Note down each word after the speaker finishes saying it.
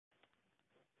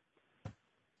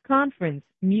Conference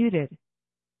muted.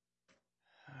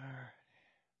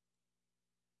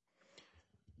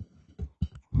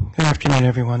 Good afternoon,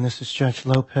 everyone. This is Judge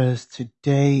Lopez.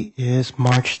 Today is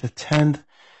March the 10th. I'm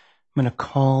going to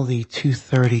call the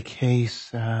 230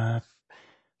 case,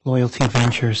 Loyalty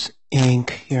Ventures, Inc.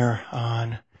 here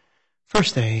on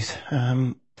First Days.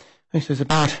 There's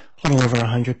about a little over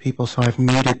 100 people, so I've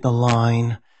muted the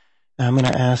line. I'm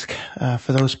going to ask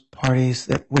for those parties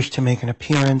that wish to make an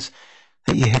appearance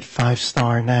that you hit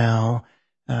 5-star now,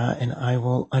 and I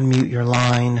will unmute your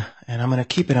line, and I'm going to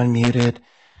keep it unmuted.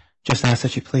 Just ask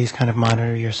that you please kind of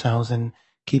monitor yourselves and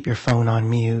keep your phone on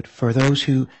mute. For those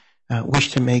who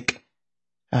wish to make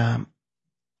an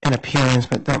appearance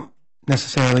but don't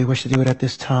necessarily wish to do it at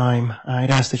this time,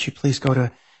 I'd ask that you please go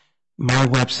to my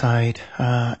website,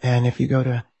 and if you go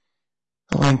to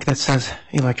the link that says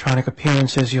electronic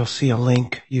appearances, you'll see a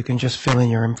link. You can just fill in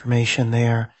your information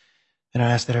there, and I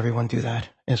ask that everyone do that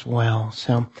as well.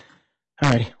 So,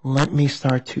 all right, let me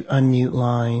start to unmute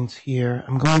lines here.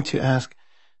 I'm going to ask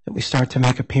that we start to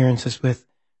make appearances with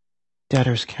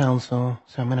debtors' counsel.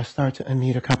 So I'm going to start to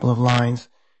unmute a couple of lines.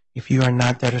 If you are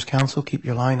not debtors' counsel, keep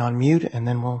your line on mute, and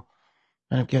then we'll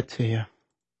kind of get to you.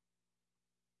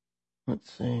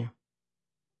 Let's see.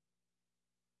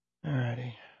 All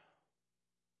righty.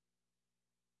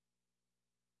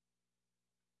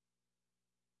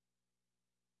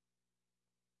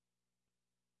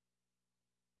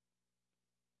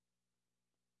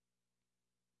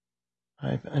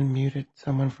 I've unmuted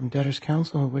someone from debtors'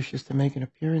 counsel who wishes to make an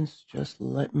appearance. Just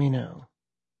let me know.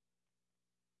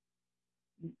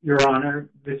 Your Honor,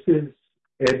 this is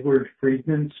Edward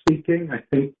Friedman speaking. I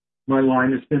think my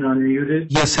line has been unmuted.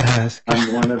 Yes, it has.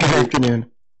 Good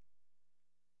afternoon.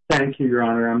 Thank you, Your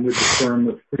Honor. I'm with the firm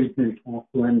of Friedman,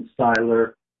 Kaplan,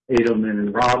 Seiler, Edelman,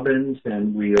 and Robbins,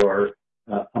 and we are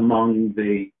among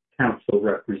the counsel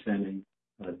representing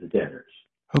the debtors.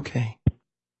 Okay.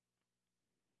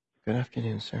 Good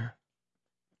afternoon, sir.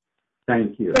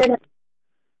 Thank you.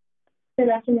 Good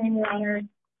afternoon, Your Honor.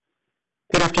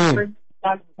 Good afternoon.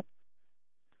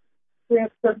 We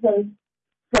have proposed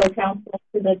co-counsel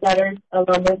to the debtors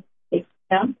along with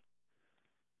Aiken.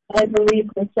 I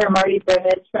believe Mr. Marty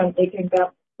Brimage from Aiken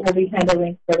will be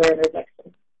handling further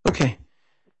interjection. Okay.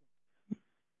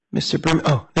 Mr. Brimage,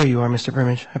 oh, there you are, Mr.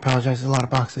 Brimage. I apologize, there's a lot of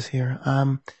boxes here.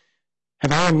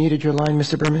 Have I unmuted your line,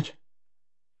 Mr. Brimage?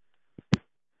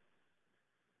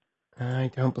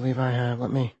 I don't believe I have.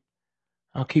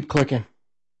 I'll keep clicking.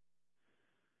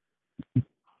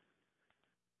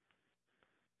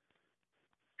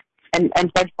 And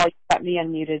Judge Paul, you got me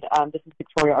unmuted. This is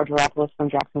Victoria Argeropoulos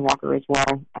from Jackson Walker as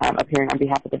well, appearing on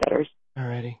behalf of the debtors. All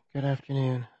righty. Good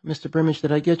afternoon. Mr. Brimage,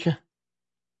 did I get you?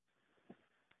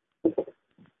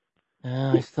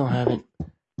 No, I still haven't.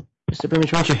 Mr.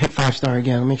 Brimage, why don't you hit 5-star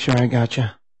again? I'll make sure I got you.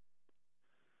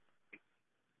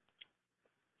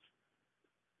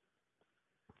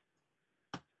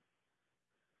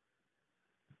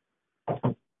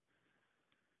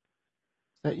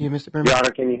 Is that you, Mr. Brimage? Your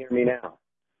Honor, can you hear me now?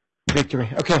 Victory.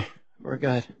 Okay, we're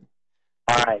good.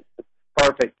 All right,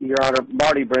 perfect. Your Honor,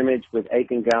 Marty Brimage with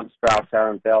Aiken, Gump, Strauss,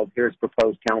 Herrenfeld. Here's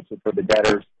proposed counsel for the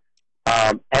debtors.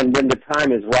 And when the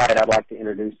time is right, I'd like to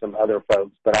introduce some other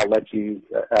folks, but I'll let you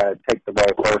take the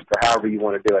role first, or however you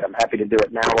want to do it. I'm happy to do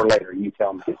it now or later. You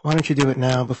tell me. Why don't you do it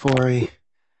now before we...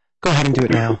 Go ahead and do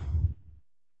it now.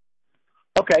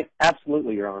 Okay,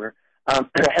 absolutely, Your Honor.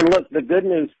 And look, the good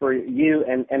news for you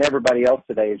and everybody else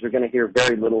today is you're going to hear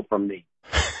very little from me.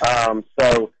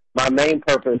 So my main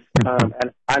purpose,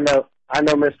 and I know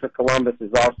Mr. Columbus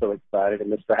is also excited,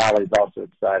 and Mr. Halley is also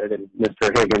excited, and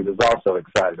Mr. Higgins is also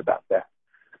excited about that.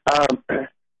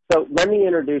 So let me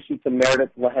introduce you to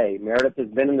Meredith LaHaye. Meredith has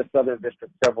been in the Southern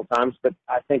District several times, but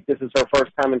I think this is her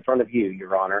first time in front of you,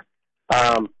 Your Honor.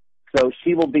 So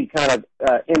she will be kind of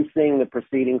emceeing the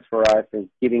proceedings for us and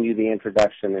giving you the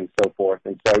introduction and so forth.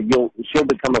 And so she'll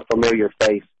become a familiar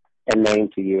face and name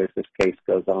to you as this case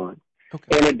goes on.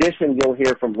 Okay. In addition, you'll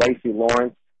hear from Lacey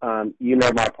Lawrence. You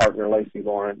know my partner, Lacey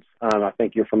Lawrence. I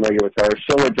think you're familiar with her.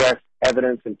 She'll address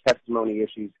evidence and testimony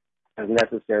issues as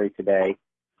necessary today.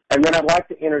 And then I'd like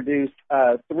to introduce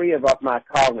three of my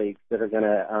colleagues that are going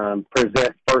to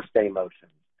present first day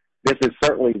motions. This is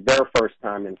certainly their first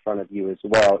time in front of you as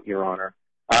well, Your Honor.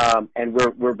 And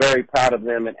we're very proud of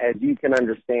them. And as you can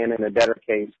understand in a debtor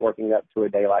case working up to a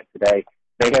day like today,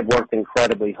 they have worked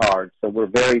incredibly hard. So we're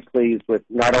very pleased with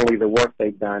not only the work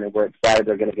they've done, and we're excited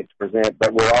they're going to get to present,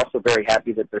 but we're also very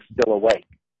happy that they're still awake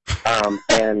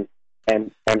and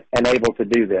able to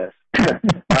do this.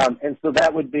 And so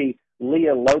that would be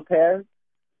Leah Lopez,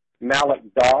 Malik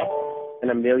Dahl, and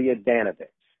Amelia Danovich.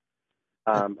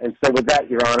 And so with that,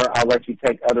 Your Honor, I'll let you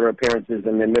take other appearances,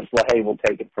 and then Ms. LaHaye will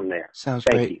take it from there. Sounds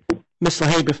Thank great. you. Ms.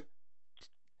 LaHaye,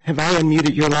 have I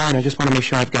unmuted your line? I just want to make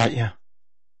sure I've got you.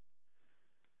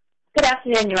 Good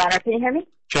afternoon, Your Honor. Can you hear me?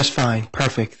 Just fine.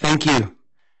 Perfect. Thank you.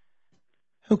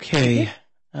 Okay.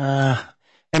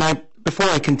 Before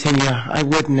I continue, I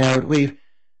would note we've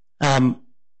had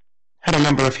a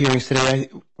number of hearings today.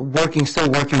 We're still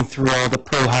working through all the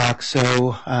pro hoc,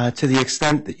 so to the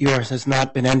extent that yours has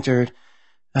not been entered,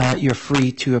 you're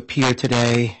free to appear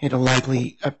today. It'll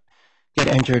likely get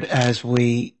entered as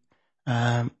we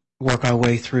work our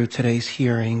way through today's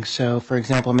hearing. So, for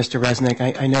example, Mr.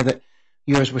 Resnick, I know that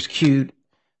yours was queued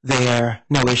there,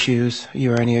 no issues,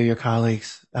 you or any of your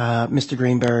colleagues. Mr.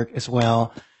 Greenberg as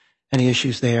well, any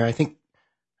issues there? I think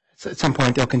at some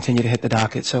point they'll continue to hit the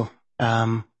docket, so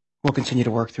we'll continue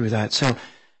to work through that. So,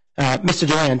 Mr.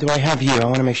 Duran, do I have you? I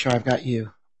want to make sure I've got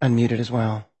you unmuted as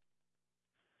well.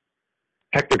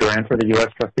 Hector Duran for the U.S.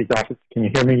 Trustee's Office. Can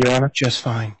you hear me, Your Honor? Just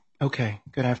fine. Okay.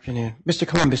 Good afternoon. Mr.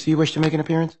 Columbus, do you wish to make an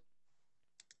appearance?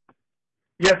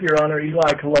 Yes, Your Honor.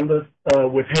 Eli Columbus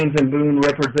with Haynes & Boone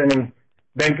representing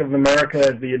Bank of America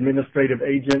as the administrative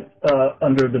agent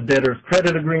under the debtor's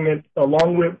credit agreement.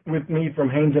 Along with me from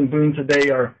Haynes & Boone today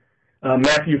are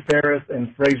Matthew Ferris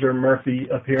and Fraser Murphy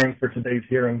appearing for today's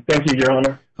hearing. Thank you, Your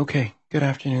Honor. Okay. Good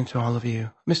afternoon to all of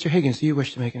you. Mr. Higgins, do you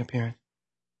wish to make an appearance?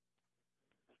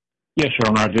 Yes,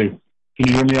 Your Honor, I do. Can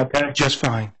you hear me okay? Just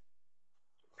fine.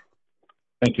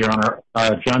 Thank you, Your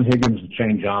Honor. John Higgins and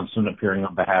Shane Johnson appearing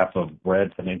on behalf of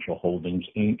Bread Financial Holdings,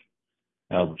 Inc.,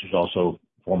 which is also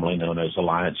formerly known as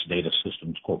Alliance Data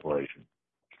Systems Corporation.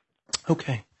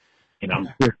 Okay. And I'm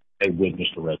here today with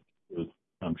Mr. Red, who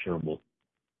I'm sure will.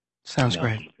 Sounds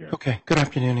great. Okay. Good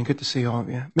afternoon and good to see all of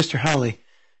you. Mr. Howley,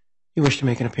 you wish to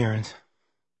make an appearance?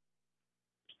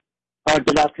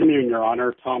 Good afternoon, Your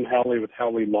Honor. Tom Howley with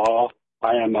Howley Law.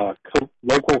 I am a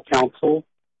local counsel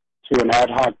to an ad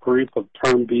hoc group of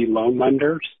Term B loan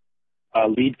lenders.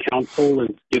 Lead counsel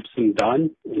is Gibson Dunn,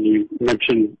 and you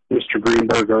mentioned Mr.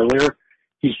 Greenberg earlier.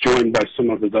 He's joined by some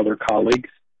of his other colleagues.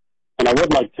 And I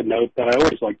would like to note that I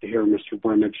always like to hear Mr.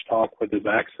 Brimage talk with his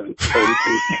accent. So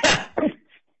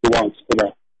he wants for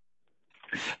that.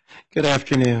 Good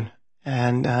afternoon.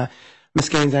 And Ms.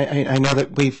 Gaines, I know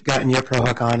that we've gotten your pro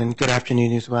hoc on, and good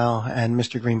afternoon as well. And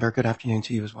Mr. Greenberg, good afternoon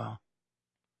to you as well.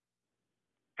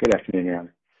 Good afternoon, Your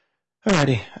Honor. All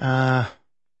righty. I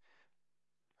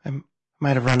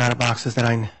might have run out of boxes that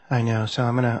I know, so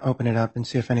I'm going to open it up and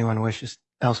see if anyone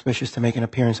else wishes to make an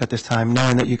appearance at this time,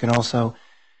 knowing that you can also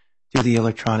do the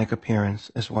electronic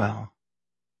appearance as well.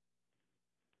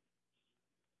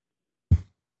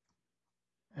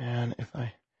 And if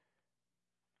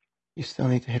you still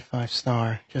need to hit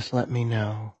 5-star, just let me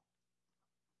know.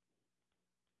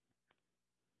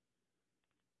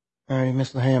 All right,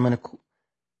 Ms. LaHaye, I'm going to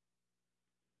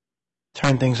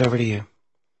turn things over to you.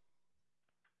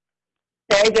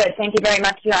 Very good. Thank you very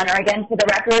much, Your Honor. Again, for the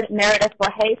record, Meredith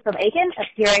LaHaye from Aiken,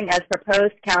 appearing as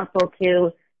proposed counsel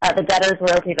to the Debtors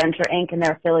Loyalty Venture, Inc. and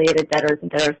their affiliated debtors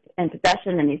and debtors in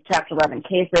possession in these Chapter 11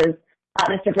 cases.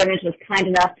 Mr. Brimage was kind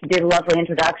enough to do the lovely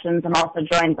introductions. I'm also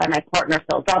joined by my partner,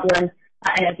 Phil Dublin.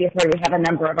 And as you've heard, we have a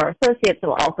number of our associates who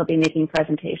will also be making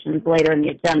presentations later in the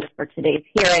agenda for today's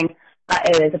hearing.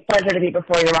 It is a pleasure to be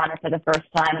before Your Honor for the first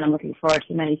time, and I'm looking forward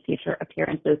to many future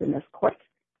appearances in this court.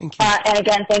 Thank you. And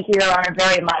again, thank you, Your Honor,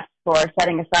 very much for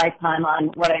setting aside time on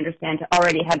what I understand to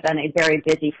already have been a very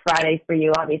busy Friday for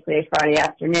you, obviously a Friday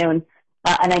afternoon.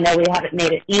 And I know we haven't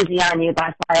made it easy on you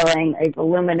by filing a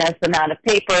voluminous amount of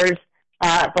papers,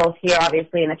 both here,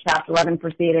 obviously, in the Chapter 11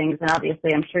 proceedings, and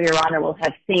obviously I'm sure Your Honor will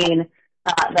have seen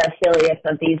the affiliates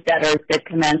of these debtors did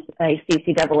commence a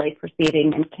CCAA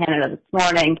proceeding in Canada this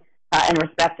morning in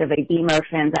respect of a BMO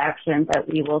transaction that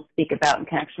we will speak about in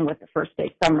connection with the first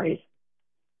day summaries.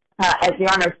 As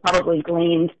Your Honor has probably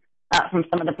gleaned from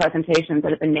some of the presentations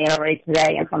that have been made already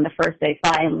today and from the first day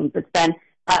filings, it's been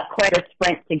quite a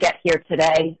sprint to get here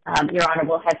today. Your Honor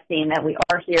will have seen that we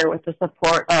are here with the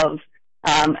support of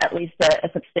at least a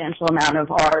substantial amount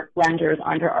of our lenders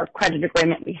under our credit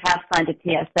agreement. We have signed a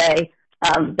TSA.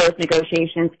 Those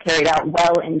negotiations carried out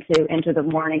well into the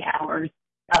morning hours,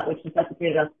 which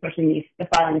necessitated us pushing the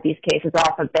filing of these cases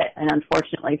off a bit, and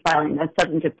unfortunately filing the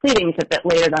substantive pleadings a bit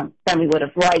later than we would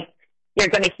have liked. You're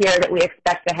going to hear that we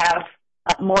expect to have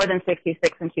more than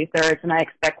 66 2/3, and I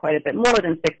expect quite a bit more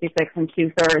than 66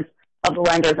 2/3 of the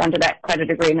lenders under that credit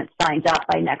agreement signed up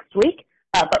by next week.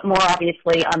 But more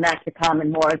obviously on that to come,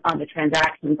 and more on the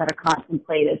transactions that are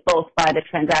contemplated both by the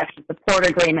transaction support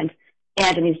agreement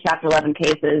and in these Chapter 11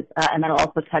 cases, and then I'll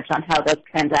also touch on how those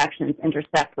transactions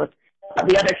intersect with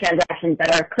the other transactions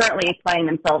that are currently playing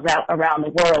themselves out around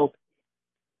the world.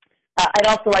 I'd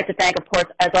also like to thank, of course,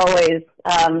 as always,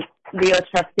 the U.S.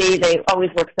 trustee. They always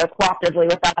work so cooperatively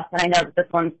with us, and I know that this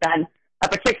one's been a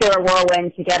particular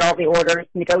whirlwind to get all the orders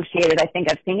negotiated. I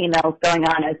think I've seen emails going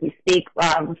on as we speak,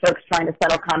 folks trying to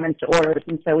settle comments to orders,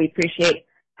 and so we appreciate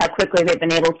how quickly they've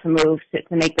been able to move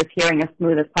to make this hearing as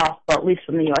smooth as possible, at least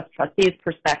from the U.S. trustee's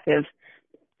perspective.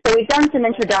 So we've done some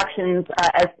introductions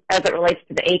as it relates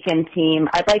to the Aiken team.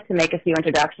 I'd like to make a few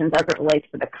introductions as it relates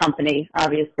to the company,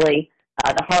 obviously,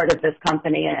 the heart of this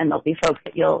company, and there'll be folks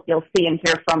that you'll see and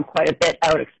hear from quite a bit,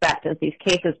 I would expect, as these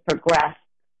cases progress.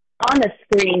 On the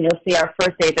screen, you'll see our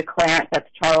first day declarant. That's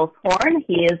Charles Horn.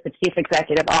 He is the Chief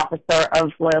Executive Officer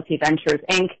of Loyalty Ventures,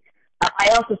 Inc. I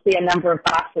also see a number of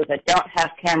boxes that don't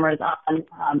have cameras on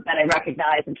that I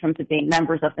recognize in terms of being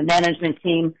members of the management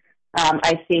team.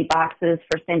 I see boxes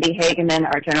for Cindy Hageman,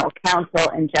 our General Counsel,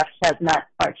 and Jeff Chestnut,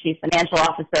 our Chief Financial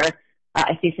Officer.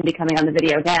 I see Cindy coming on the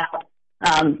video now.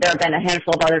 There have been a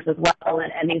handful of others as well,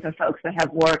 and these are folks that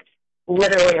have worked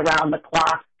literally around the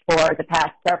clock for the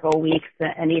past several weeks,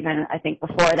 and even, I think,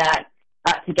 before that,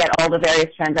 to get all the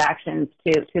various transactions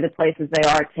to the places they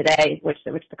are today, which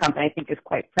the company, I think, is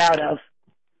quite proud of.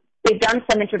 We've done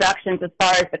some introductions as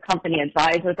far as the company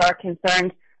advisors are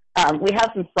concerned. We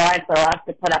have some slides that I'll have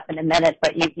to put up in a minute,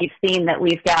 but you've seen that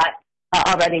we've got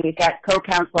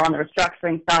co-counsel on the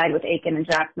restructuring side with Aiken and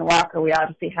Jackson Walker. We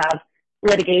obviously have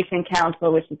litigation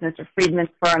counsel, which is Mr. Friedman's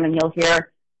firm, and you'll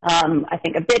hear, I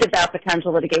think, a bit about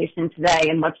potential litigation today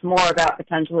and much more about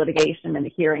potential litigation in the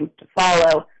hearings to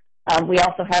follow. We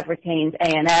also have retained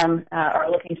A&M, or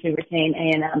looking to retain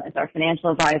A&M as our financial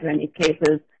advisor in these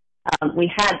cases.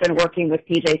 We had been working with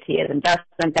PJT as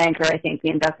investment banker. I think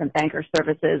the investment banker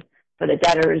services for the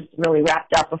debtors really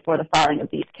wrapped up before the filing of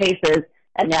these cases,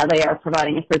 and now they are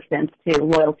providing assistance to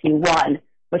Loyalty One,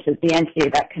 which is the entity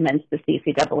that commenced the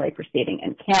CCAA proceeding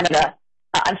in Canada.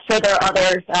 I'm sure there are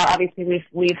others. Obviously,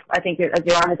 I think, as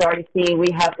Your Honor has already seen,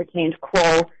 we have retained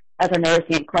Kroll as our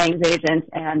noticing and claims agent,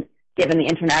 and given the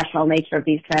international nature of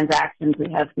these transactions,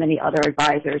 we have many other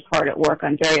advisors hard at work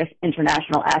on various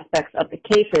international aspects of the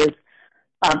cases.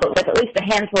 But with at least a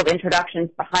handful of introductions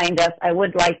behind us, I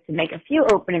would like to make a few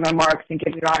opening remarks and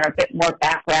give Your Honor a bit more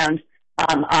background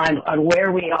on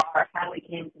where we are, how we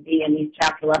came to be in these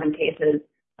Chapter 11 cases.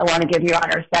 I want to give Your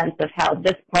Honor a sense of how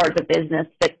this part of the business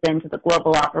fits into the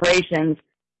global operations,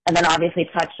 and then obviously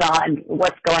touch on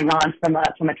what's going on from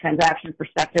a transaction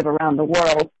perspective around the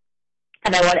world.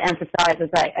 And I want to emphasize as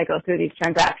I go through these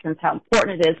transactions how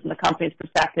important it is from the company's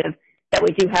perspective that we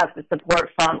do have the support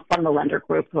from the lender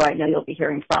group, who I know you'll be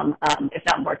hearing from, if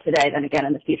not more today, then again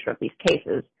in the future of these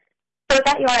cases. So with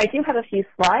that, Your Honor, I do have a few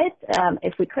slides.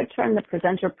 If we could turn the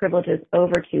presenter privileges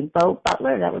over to Bo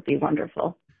Butler, that would be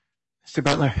wonderful. Mr.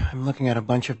 Butler, I'm looking at a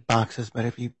bunch of boxes, but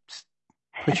if you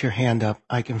put your hand up,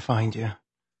 I can find you.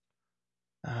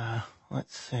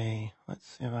 Let's see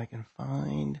if I can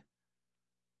find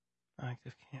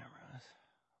active cameras.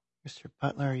 Mr.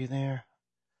 Butler, are you there?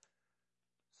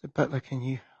 Mr. Butler, can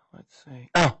you, let's see.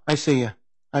 Oh, I see you.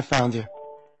 I found you.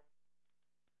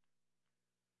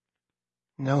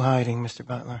 No hiding, Mr.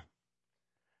 Butler.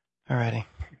 Alrighty.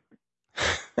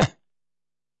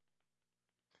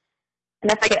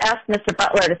 And if I could ask Mr.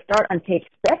 Butler to start on page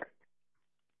 6.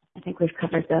 I think we've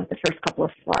covered the first couple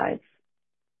of slides.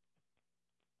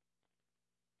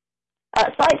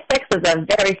 Slide 6 is a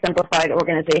very simplified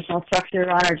organizational structure,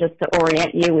 Your Honor, just to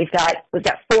orient you. We've got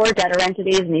 4 debtor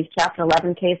entities in these Chapter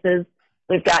 11 cases.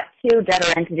 We've got 2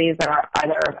 debtor entities that are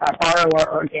either a borrower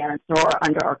or guarantor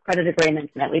under our credit agreement,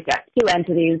 and then we've got 2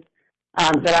 entities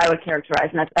that I would characterize,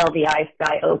 and that's LVI,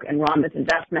 Sky Oak, and Rhombus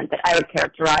Investment, that I would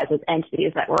characterize as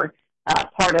entities that were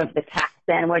part of the tax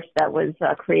sandwich that was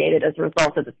created as a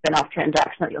result of the spinoff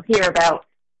transaction that you'll hear about.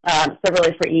 So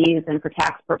really for ease and for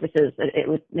tax purposes, it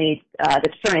was made, the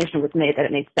determination was made that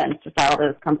it made sense to file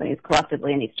those companies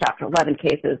collectively in these Chapter 11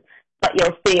 cases. But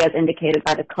you'll see, as indicated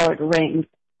by the colored rings,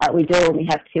 we do only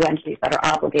have 2 entities that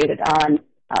are obligated on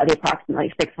the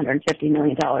approximately $650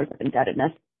 million of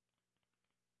indebtedness.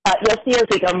 You'll see as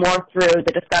we go more through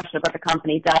the discussion of what the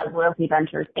company does, Loyalty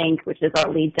Ventures, Inc., which is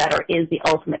our lead debtor, is the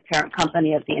ultimate parent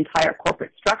company of the entire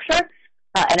corporate structure.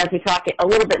 And as we talk a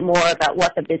little bit more about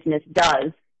what the business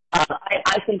does,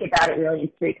 I think about it really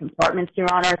in 3 compartments, Your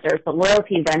Honor. There's the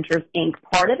Loyalty Ventures, Inc.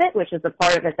 part of it, which is the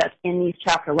part of it that's in these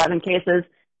Chapter 11 cases.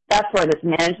 That's where this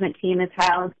management team is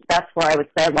housed. That's where I would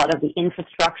say a lot of the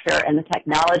infrastructure and the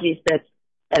technology sits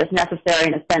that is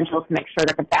necessary and essential to make sure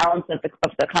that the balance of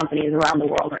the companies around the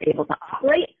world are able to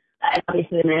operate. And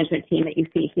obviously the management team that you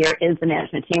see here is the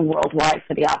management team worldwide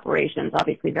for the operations,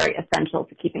 obviously very essential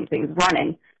to keeping things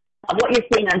running. What you're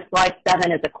seeing on slide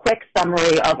 7 is a quick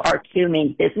summary of our two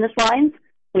main business lines.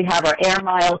 We have our Air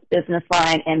Miles business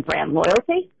line and brand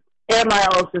loyalty. Air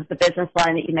Miles is the business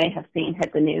line that you may have seen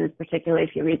hit the news, particularly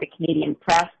if you read the Canadian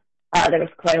press. There was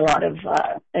quite a lot of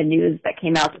news that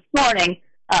came out this morning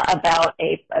about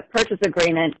a purchase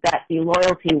agreement that the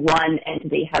Loyalty One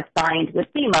entity has signed with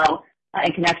BMO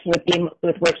in connection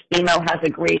with which BMO has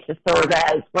agreed to serve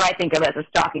as what I think of as a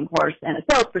stalking horse and a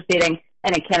sales proceeding,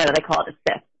 and in Canada they call it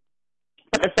a SIF.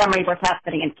 But the summary of what's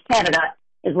happening in Canada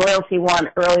is Loyalty One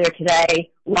earlier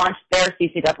today launched their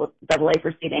CCAA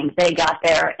proceedings. They got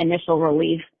their initial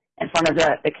relief in front of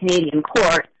the Canadian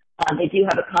court. They do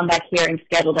have a comeback hearing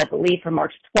scheduled, I believe, for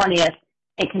March 20th,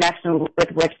 in connection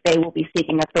with which they will be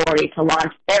seeking authority to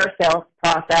launch their sales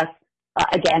process,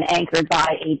 again anchored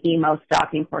by a BMO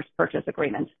stalking horse purchase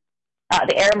agreement.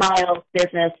 The Air Miles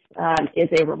business is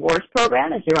a rewards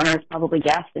program, as Your Honor has probably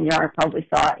guessed, and Your Honor probably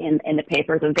saw in the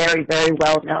papers, a very, very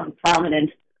well-known, prominent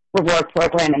reward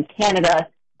program in Canada.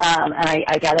 And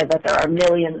I gather that there are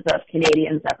millions of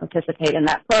Canadians that participate in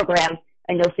that program,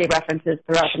 and you'll see references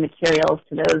throughout the materials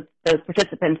to those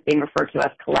participants being referred to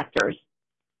as collectors.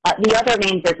 The other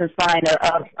main business line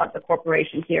of the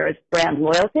corporation here is brand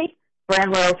loyalty.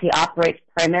 Brand loyalty operates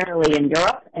primarily in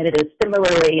Europe, and it is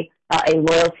similarly a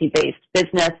loyalty-based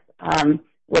business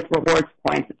with rewards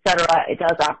points, et cetera. It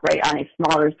does operate on a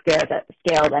smaller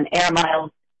scale than Air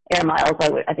Miles. Air Miles,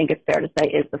 I think it's fair to say,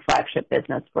 is the flagship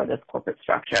business for this corporate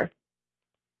structure.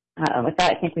 With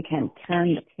that, I think we can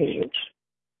turn the page.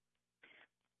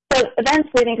 So events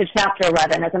leading to Chapter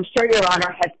 11, as I'm sure Your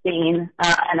Honor has seen,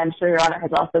 and I'm sure Your Honor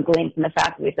has also gleaned from the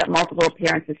fact that we've got multiple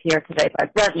appearances here today by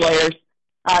Brett lawyers,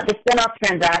 the spin-off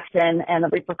transaction and the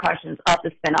repercussions of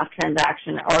the spin-off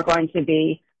transaction are going to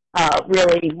be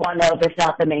really one of, if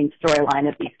not the main storyline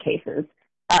of these cases.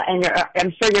 And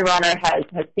I'm sure Your Honor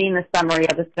has seen the summary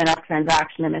of the spin-off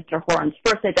transaction in Mr. Horan's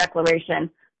first day declaration.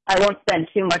 I won't spend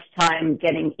too much time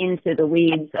getting into the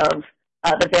weeds of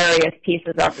the various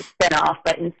pieces of the spin-off,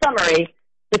 but in summary,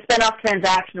 the spin-off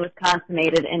transaction was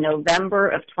consummated in November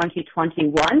of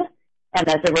 2021, and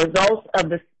as a result of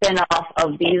the spin-off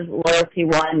of these Loyalty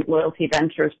One, Loyalty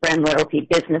Ventures, brand loyalty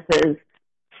businesses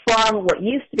from what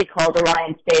used to be called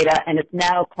Alliance Data and is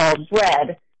now called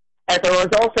Bread, as a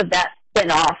result of that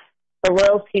spin-off,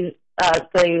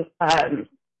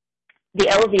 the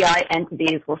LVI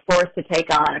entities were forced to take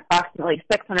on approximately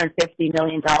 $650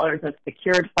 million of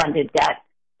secured funded debt.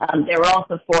 They were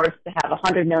also forced to have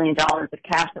 $100 million of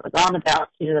cash that was on the balance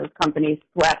sheet of those companies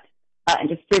swept and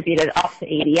distributed up to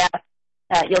ADS.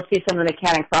 You'll see some of the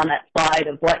mechanics on that slide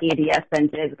of what ADS then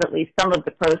did with at least some of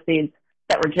the proceeds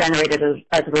that were generated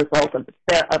as a result of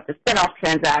the spin-off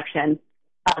transaction.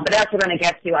 But as we're going to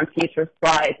get to on future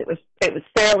slides, it was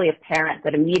fairly apparent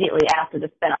that immediately after the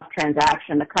spin-off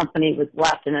transaction, the company was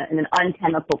left in an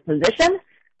untenable position.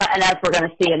 And as we're going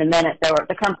to see in a minute,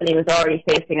 the company was already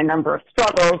facing a number of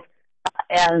struggles,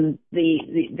 and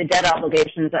the debt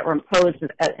obligations that were imposed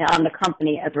on the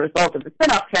company as a result of the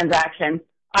spin-off transaction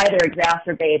either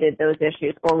exacerbated those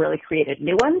issues or really created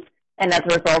new ones. And as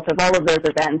a result of all of those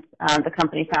events, the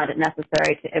company found it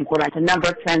necessary to implement a number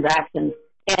of transactions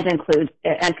and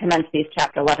commence these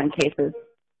Chapter 11 cases.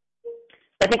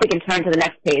 So I think we can turn to the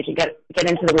next page and get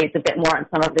into the weeds a bit more on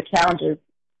some of the challenges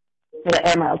for the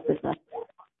Air Miles business.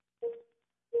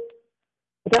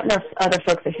 I don't know if other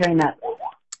folks are hearing that.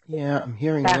 Yeah, I'm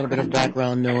hearing a little bit of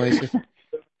background noise. If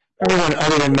everyone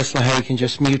other than Ms. LaHaye can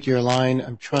just mute your line.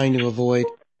 I'm trying to avoid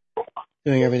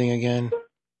doing everything again.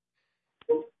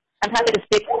 I'm happy to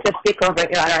speak over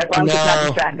it, Your Honor, as long as it's not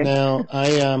distracting. No,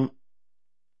 I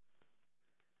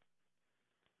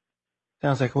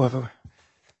sounds like whoever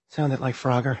sounded like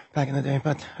Frogger back in the day,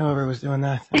 but whoever was doing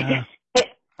that. I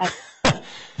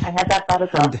had that thought as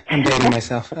well. I'm dating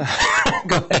myself.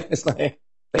 Go ahead, Ms. LaHaye.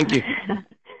 Thank you.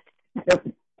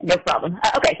 No problem.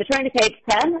 Okay, so turning to page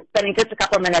 10, spending just a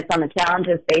couple of minutes on the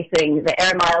challenges facing the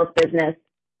Air Miles business.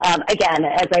 Again,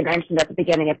 as I mentioned at the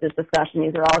beginning of this discussion,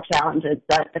 these are all challenges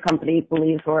that the company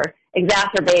believes were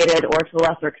exacerbated or to a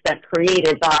lesser extent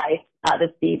created by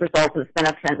the result of the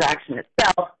spin-off transaction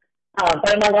itself.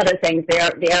 But among other things,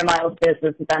 the Air Miles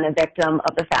business has been a victim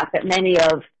of the fact that many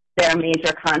of their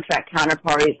major contract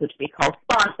counterparties, which we call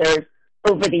sponsors,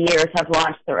 over the years have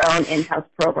launched their own in-house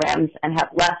programs and have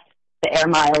left the Air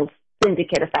Miles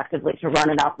syndicate effectively to run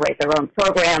and operate their own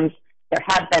programs. There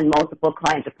have been multiple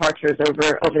client departures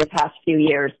over the past few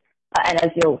years. And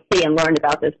as you'll see and learn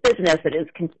about this business,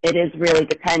 it is really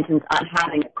dependent on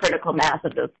having a critical mass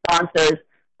of those sponsors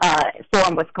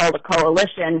form what's called a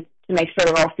coalition to make sure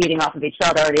they're all feeding off of each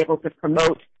other and able to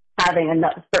promote having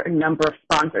a certain number of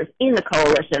sponsors in the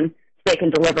coalition so they can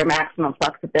deliver maximum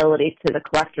flexibility to the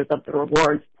collectors of the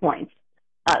rewards points.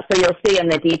 So you'll see in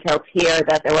the details here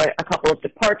that there were a couple of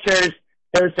departures.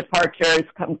 Those departures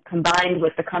combined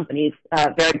with the company's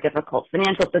very difficult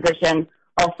financial position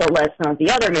also led some of the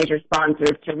other major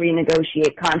sponsors to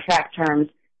renegotiate contract terms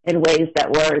in ways that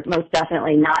were most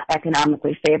definitely not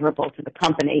economically favorable to the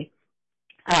company,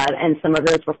 and some of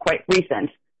those were quite recent.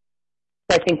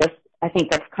 So I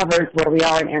think that covers where we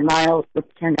are in Air Miles. Let's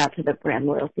turn now to the brand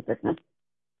loyalty business.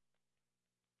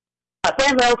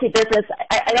 Brand loyalty business,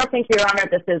 I don't think, Your Honor,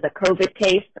 this is a COVID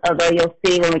case, although you'll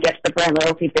see when we get to the brand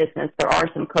loyalty business, there are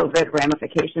some COVID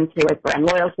ramifications to it, brand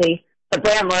loyalty. The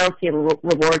brand loyalty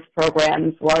rewards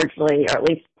programs largely, or at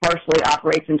least partially,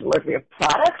 operates in delivery of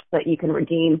products, that you can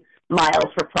redeem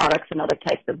miles for products and other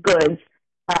types of goods.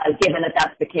 Given that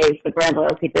that's the case, the brand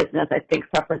loyalty business, I think,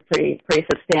 suffered pretty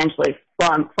substantially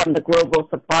from the global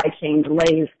supply chain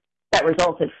delays that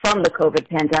resulted from the COVID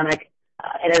pandemic.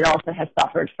 And it also has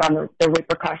suffered from the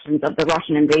repercussions of the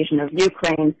Russian invasion of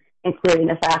Ukraine, including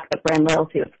the fact that brand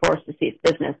loyalty was forced to cease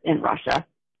business in Russia.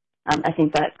 I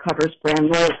think that covers brand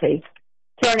loyalty.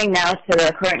 Turning now to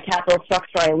the current capital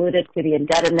structure, I alluded to the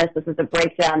indebtedness. This is a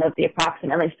breakdown of the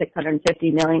approximately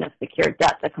 $650 million of secured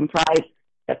debt that comprise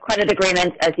the credit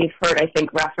agreement. As you've heard, I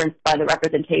think, referenced by the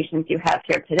representations you have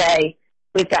here today,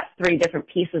 we've got three different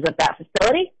pieces of that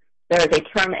facility. There is a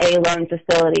Term A loan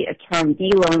facility, a Term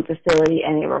B loan facility,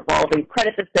 and a revolving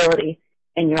credit facility.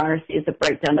 And Your Honor sees the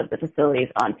breakdown of the facilities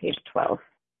on page 12.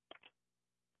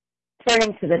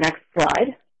 Turning to the next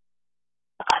slide.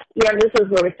 This is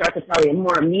where we start to tell you a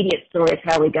more immediate story of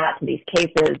how we got to these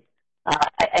cases.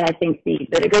 And I think the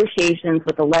negotiations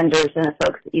with the lenders and the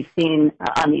folks that you've seen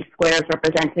on these squares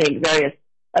representing various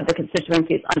of the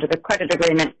constituencies under the credit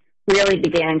agreement really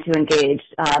began to engage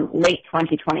late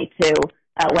 2022.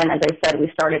 When, as I said,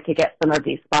 we started to get some of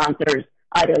these sponsors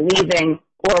either leaving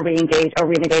or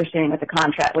renegotiating with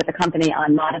the company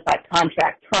on modified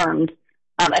contract terms.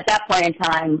 At that point in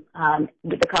time,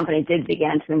 the company did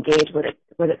begin to engage with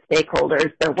its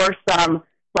stakeholders. There were some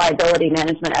liability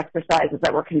management exercises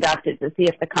that were conducted to see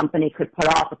if the company could put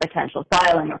off a potential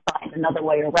filing or find another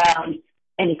way around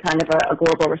any kind of a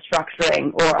global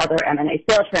restructuring or other M&A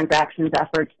sale transactions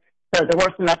efforts. So there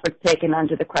were some efforts taken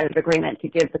under the credit agreement to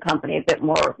give the company a bit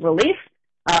more relief.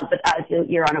 But as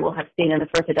Your Honor will have seen in the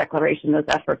first declaration, those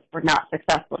efforts were not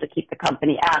successful to keep the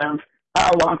company out of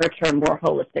a longer-term, more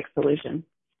holistic solution.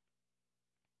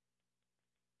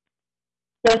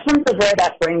 So in terms of where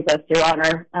that brings us, Your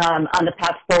Honor, on the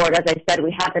path forward, as I said,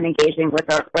 we have been engaging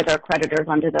with our creditors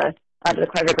under the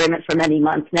credit agreement for many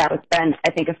months now. It's been,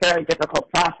 I think, a fairly difficult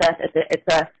process. It's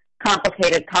a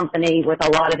complicated company with a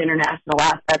lot of international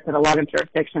assets and a lot of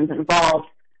jurisdictions involved.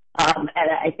 And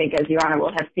I think, as Your Honor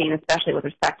will have seen, especially with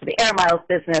respect to the Air Miles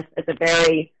business, it's a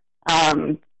very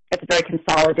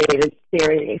consolidated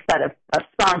set of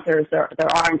sponsors. There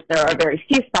are very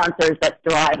few sponsors that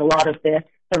derive a lot of the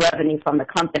revenue from the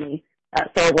company.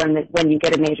 So when you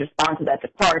get a major sponsor that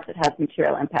departs, it has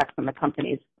material impacts on the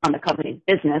company's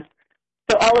business.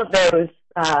 So all of those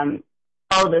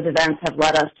events have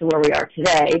led us to where we are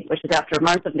today, which is after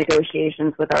months of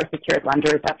negotiations with our secured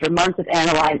lenders, after months of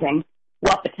analyzing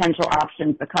what potential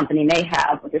options the company may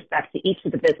have with respect to each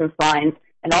of the business lines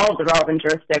and all of the relevant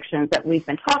jurisdictions that we've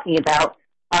been talking about.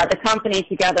 The company,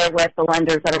 together with the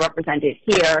lenders that are represented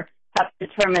here, have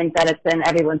determined that it's in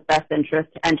everyone's best interest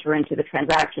to enter into the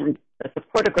transaction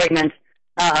support agreement.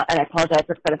 And I apologize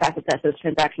for the fact that that says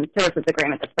transaction services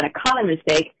agreement. That's been a common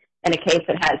mistake in a case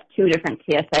that has two different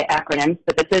TSA acronyms,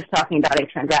 but this is talking about a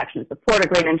transaction support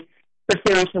agreement,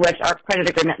 pursuant to which our credit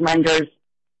agreement lenders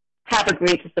have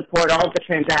agreed to support all of the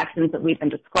transactions that we've been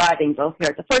describing, both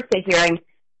here at the first day hearing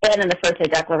and in the first day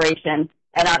declaration.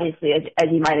 And obviously, as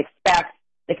you might expect,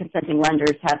 the consenting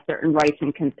lenders have certain rights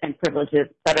and privileges,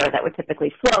 et cetera, that would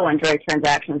typically flow under a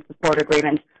transaction support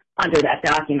agreement under that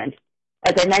document.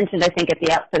 As I mentioned, I think at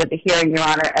the outset of the hearing, Your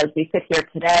Honor, as we sit here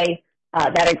today,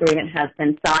 that agreement has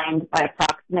been signed by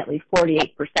approximately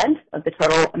 48% of the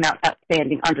total amount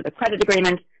outstanding under the credit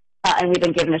agreement. And we've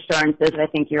been given assurances, and I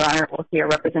think Your Honor will hear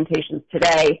representations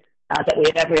today, that we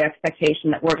have every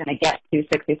expectation that we're going to get to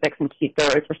 66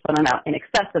 2/3 or some amount in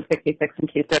excess of 66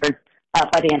 2/3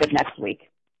 by the end of next week.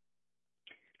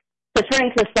 So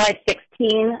turning to slide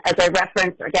 16, as I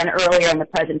referenced again earlier in the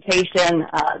presentation,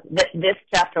 this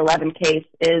Chapter 11 case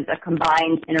is a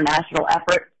combined international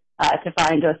effort to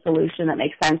find a solution that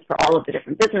makes sense for all of the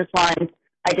different business lines.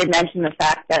 I did mention the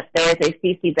fact that there is a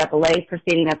CCAA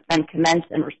proceeding that's been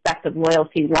commenced in respect of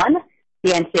Loyalty 1,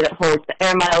 the entity that holds the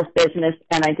Air Miles business,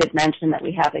 and I did mention that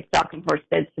we have a stalking horse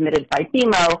bid submitted by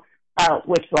BMO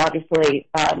which will obviously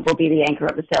will be the anchor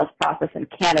of the sales process in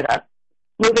Canada.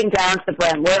 Moving down to the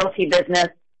brand loyalty business,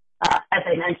 as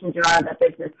I mentioned, Your Honor, that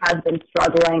business has been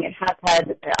struggling. It has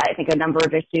had, I think, a number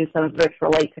of issues, some of which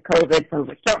relate to COVID, some of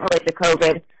which don't relate to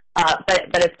COVID. But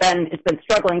it's been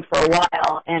struggling for a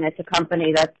while, and it's a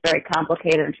company that's very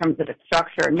complicated in terms of its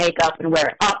structure and makeup and where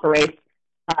it operates.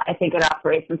 I think it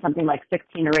operates in something like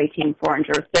 16 or 18 foreign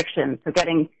jurisdictions. So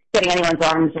getting anyone's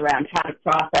arms around how to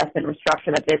process and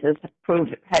restructure that business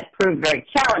had proved very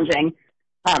challenging.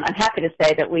 I'm happy to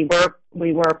say that we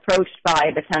were approached by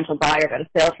a potential buyer at a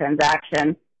sale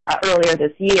transaction earlier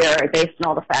this year, based on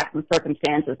all the facts and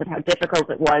circumstances and how difficult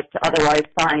it was to otherwise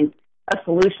find a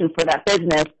solution for that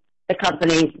business. The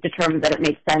company determined that it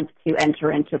made sense to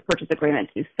enter into a purchase agreement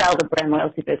to sell the brand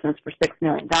loyalty business for $6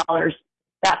 million.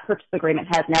 That purchase agreement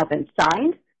has now been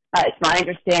signed. It's my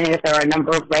understanding that there are a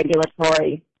number of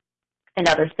regulatory and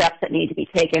other steps that need to be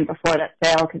taken before that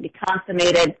sale can be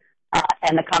consummated.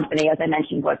 And the company, as I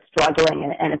mentioned, was struggling,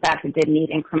 and in fact, it did need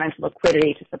incremental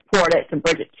liquidity to support it, to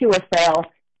bridge it to a sale.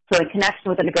 So in connection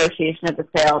with the negotiation of the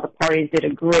sale, the parties did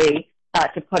agree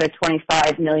to put a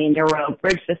 25 million euro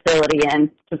bridge facility in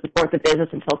to support the business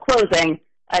until closing.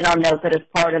 And I'll note that as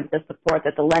part of the support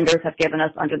that the lenders have given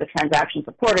us under the transaction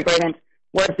support agreement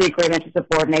was the agreement to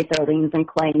subordinate their liens and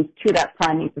claims to that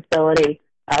priming facility,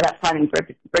 that priming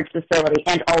bridge facility,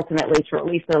 and ultimately to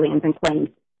release their liens and claims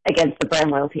against the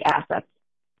brand loyalty assets.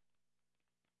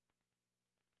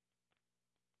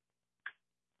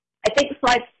 I think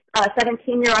slide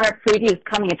 17, Your Honor, previews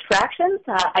coming attractions.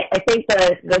 I think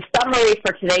the summary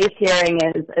for today's hearing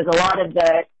is a lot of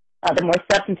the more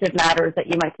substantive matters that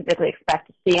you might typically expect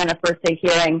to see in a first day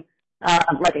hearing,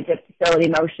 like a DIP facility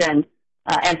motion,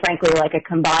 and frankly, like a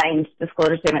combined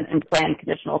disclosure statement and plan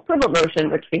conditional approval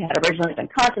motion, which we had originally been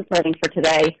contemplating for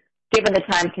today. Given the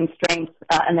time constraints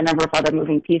and the number of other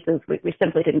moving pieces, we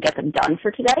simply didn't get them done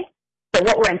for today. So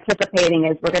what we're anticipating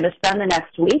is we're going to spend the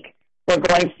next week. We're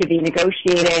going to be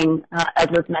negotiating, as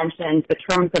was mentioned, the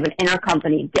terms of an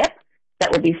intercompany DIP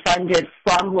that will be funded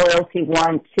from Loyalty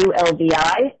One to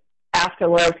LVI. After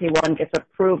Loyalty One gets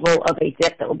approval of a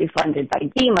DIP that will be funded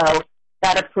by BMO,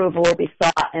 that approval will be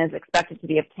sought and is expected to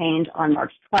be obtained on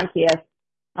March 20th.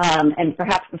 And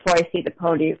perhaps before I see the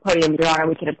podium, Your Honor,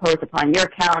 we can impose upon your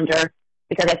calendar,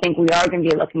 because I think we are going to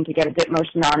be looking to get a DIP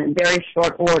motion on in very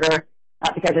short order,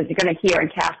 because as you're going to hear in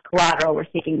CAS collateral, we're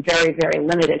seeking very, very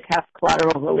limited CAS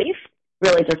collateral relief,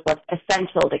 really just what's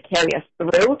essential to carry us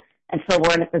through until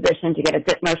we're in a position to get a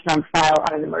DIP motion on file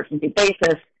on an emergency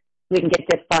basis. We can get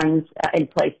DIP funds in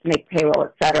place to make payroll,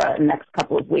 et cetera, in the next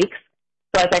couple of weeks.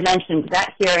 So as I mentioned,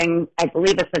 that hearing, I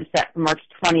believe, has been set for March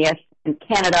 20th in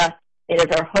Canada. It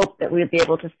is our hope that we'll be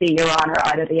able to see, Your Honor,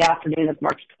 either the afternoon of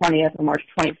March 20th or March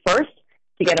 21st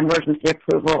to get emergency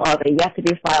approval of a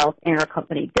yet-to-be-filed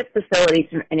intercompany DIP facility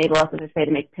to enable us, as I say,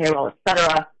 to make payroll, et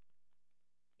cetera.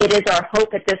 It is our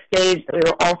hope at this stage that we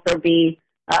will also be,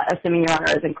 assuming Your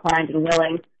Honor is inclined and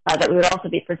willing, that we would also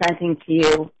be presenting to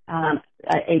you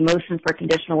a motion for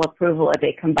conditional approval of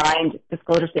a combined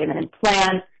disclosure statement and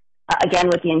plan, again,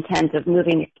 with the intent of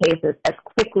moving cases as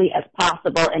quickly as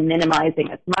possible and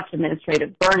minimizing as much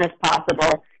administrative burn as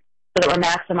possible so that we're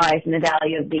maximizing the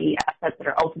value of the assets that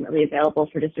are ultimately available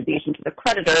for distribution to the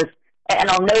creditors. And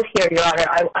I'll note here, Your Honor,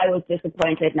 I was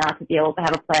disappointed not to be able to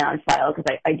have a plan on file,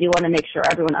 because I do want to make sure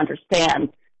everyone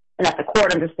understands, and that the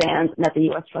court understands, and that the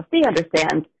U.S. trustee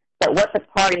understands, that what the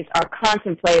parties are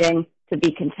contemplating to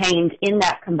be contained in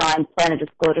that combined plan and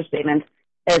disclosure statement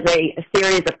is a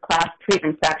series of class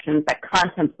treatment sections that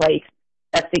contemplate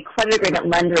that the credit agreement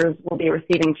lenders will be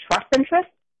receiving trust interest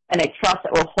and a trust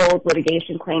that will hold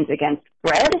litigation claims against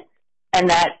Bread, and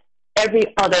that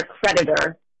every other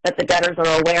creditor that the debtors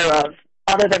are aware of,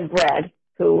 other than Bread,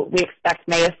 who we expect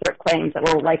may assert claims that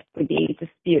will likely be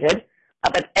disputed,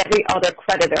 but every other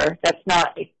creditor that's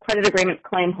not a credit agreement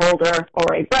claim holder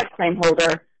or a Bread claim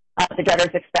holder, the debtors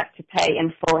expect to pay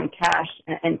in full in cash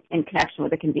in connection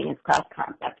with the convenience class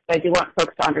concept. So I do want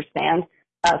folks to understand,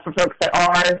 for folks that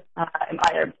are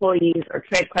either employees or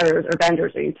trade creditors or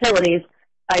vendors or utilities,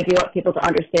 I do want people to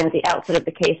understand at the outset of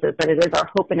the cases that it is our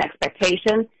hope and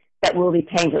expectation that we'll be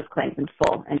paying those claims in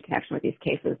full in connection with these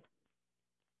cases.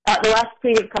 The last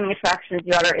preview of coming attractions,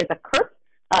 Your Honor, is a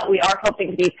CURP. We are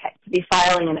hoping to be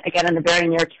filing, and again, in the very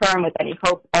near term, with any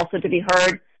hope also to be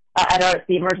heard. At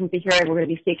the emergency hearing, we're going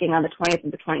to be seeking on the 20th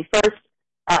and the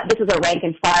 21st. This is a rank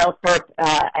and file CURP.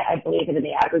 I believe in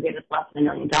the aggregate it's less than $1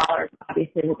 million.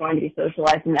 Obviously, we're going to be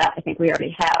socializing that. I think we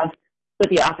already have with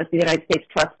the Office of the United States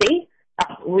Trustee.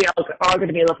 We are going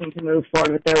to be looking to move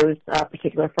forward with those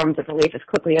particular forms of relief as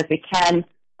quickly as we can,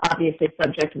 obviously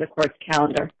subject to the court's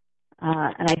calendar.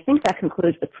 And I think that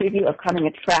concludes the preview of coming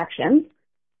attractions.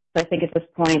 So I think at this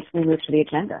point we move to the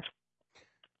agenda.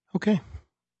 Okay.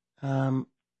 Let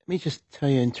me just tell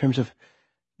you in terms of,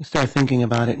 you start thinking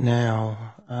about it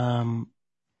now. I'm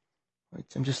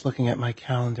just looking at my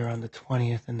calendar on the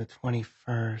 20th and the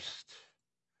 21st.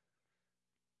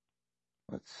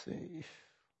 Let's see.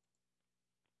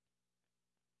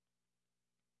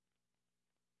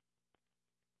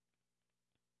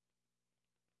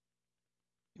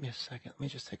 Give me a second. Let me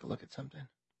just take a look at something.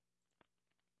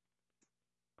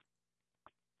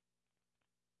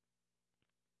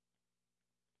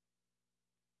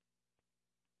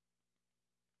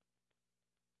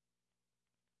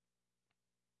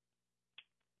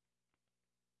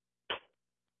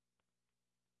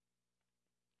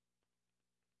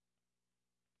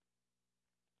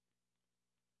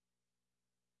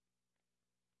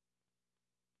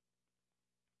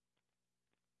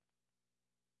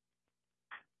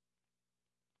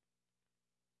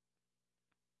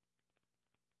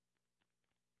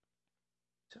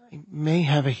 So I may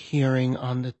have a hearing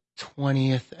on the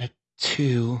 20th at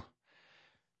 2.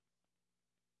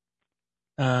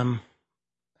 And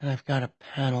I've got a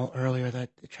panel earlier, the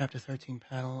Chapter 13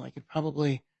 panel. I'm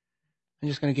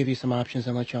just going to give you some options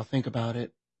and let y'all think about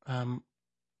it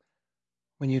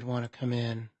when you'd want to come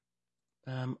in.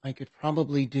 I could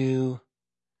probably do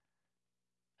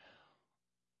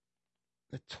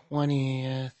the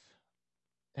 20th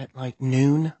at like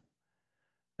noon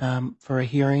for a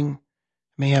hearing.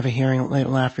 May have a hearing a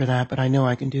little after that, but I know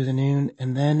I can do the noon.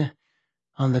 And then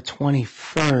on the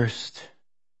 21st,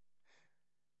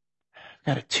 I've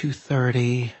got a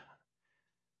 2:30.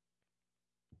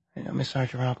 I know Ms.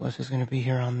 Argyropoulos is going to be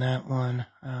here on that one.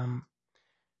 From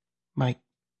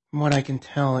what I can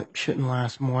tell, it shouldn't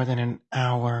last more than an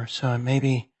hour, so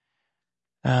maybe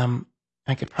I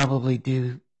could probably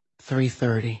do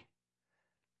 3:30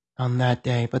 on that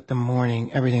day, but the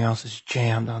morning, everything else is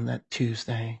jammed on that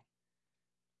Tuesday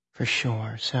for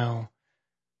sure. So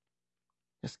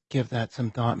just give that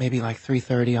some thought. Maybe like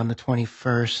 3:30 on the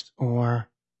 21st or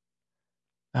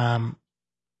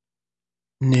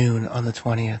noon on the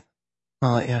 20th.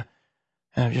 I'll let you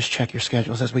just check your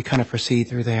schedules as we kind of proceed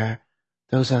through there.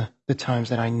 Those are the times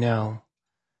that I know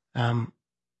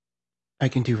I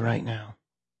can do right now.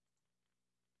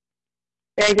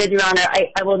 Very good, Your Honor.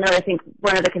 I will note, I think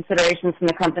one of the considerations from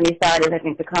the company side is I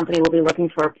think the company will be looking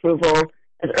for approval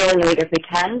as early in the week as we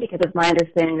can, because it's my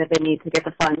understanding that they need to get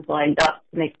the funds lined up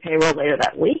to make payroll later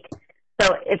that week.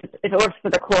 So if it works for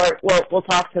the court, we'll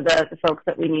talk to the folks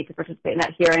that we need to participate in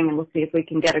that hearing, and we'll see if we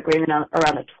can get agreement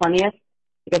around the 20th,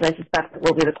 because I suspect it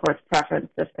will be the court's preference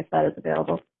if that is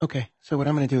available. Okay, so what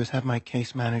I'm going to do is have my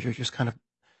case manager just kind of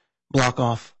block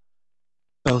off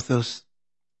both those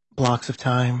blocks of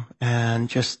time, and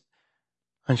just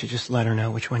let her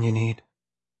know which one you need.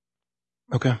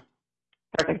 Okay.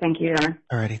 Perfect. Thank you, Your Honor.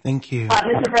 All righty. Thank you.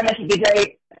 Mr. Bremish would be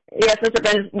very, yes, Mr.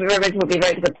 Bremish would be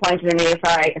very disappointed in me if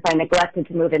I neglected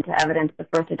to move into evidence the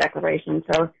first declaration.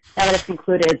 So now that it's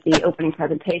concluded the opening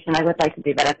presentation, I would like to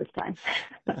do that at this time.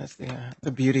 That's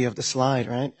the beauty of the slide,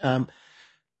 right?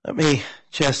 Let me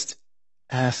just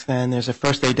ask then, there's a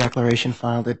first day declaration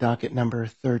filed at docket number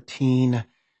 13.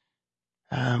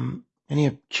 Any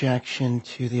objection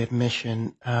to the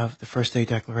admission of the first day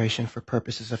declaration for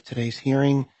purposes of today's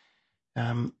hearing?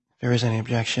 If there is any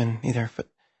objection, either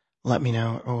let me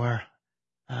know or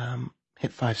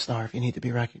hit 5-star if you need to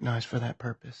be recognized for that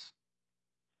purpose.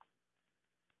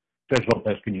 Judge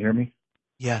Lopez, can you hear me?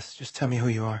 Yes, just tell me who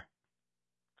you are.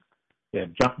 Yeah,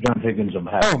 John Higgins on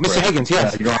behalf of Mr. Higgins,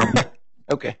 yes. Your Honor,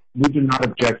 okay. We do not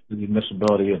object to the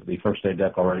admissibility of the first day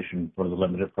declaration for the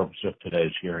limited purpose of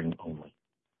today's hearing only.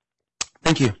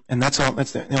 Thank you. And that's all.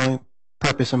 That's the only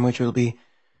purpose on which it will be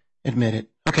admitted.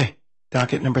 Okay.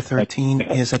 Docket number 13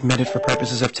 is admitted for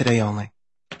purposes of today only.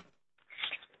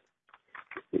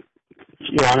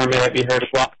 Your Honor, may I be heard as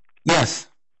well? Yes.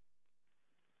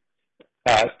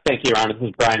 Thank you, Your Honor. This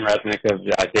is Brian Resnick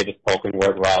of Davis Polk and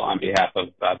Wardwell on behalf of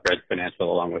Bread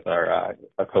Financial, along with our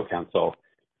co-counsel,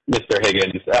 Mr.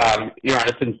 Higgins. Your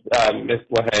Honor, since Ms.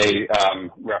 LaHaye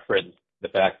referenced the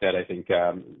fact that I think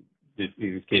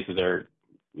these cases are,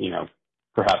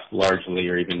 perhaps largely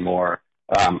or even more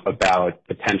about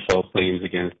potential claims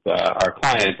against our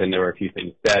client, and there were a few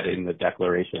things said in the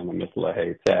declaration that Ms.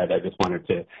 LaHaye said. I just wanted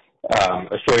to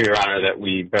assure Your Honor that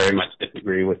we very much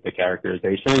disagree with the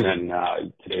characterization,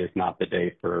 and today is not the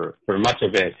day for much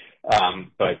of it.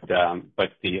 But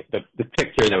the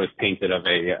picture that was painted of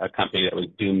a company that was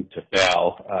doomed to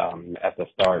fail at the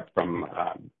start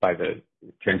by the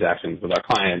transactions with our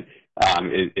client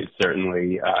is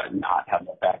certainly not how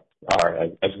the facts are,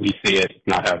 as we see it,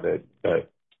 not how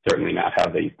certainly not how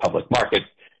the public markets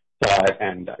saw it,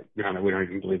 and Your Honor, we don't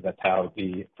even believe that's how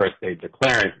the first day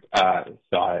declarant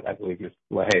saw it. I believe Ms.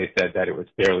 LaHaye said that it was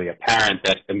fairly apparent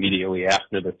that immediately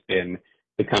after the spin,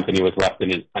 the company was left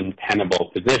in an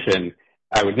untenable position.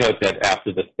 I would note that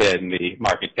after the spin, the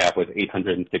market cap was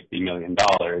 $860 million,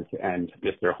 and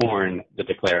Mr. Horn, the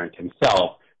declarant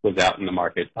himself, was out in the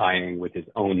market buying with his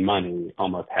own money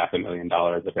almost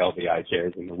 $500,000 of LVI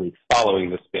shares in the weeks following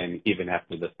the spin, even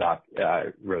after the stock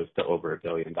rose to over $1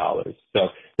 billion. So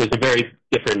there's a very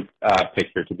different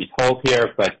picture to be told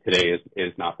here, but today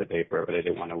is not the day for it, but I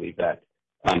didn't want to leave that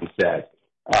unsaid.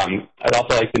 I'd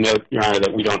also like to note, Your Honor,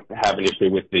 that we don't have an issue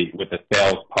with the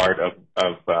sales part of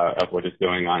what is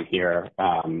going on here.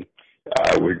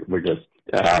 We're just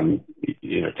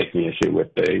taking issue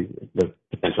with the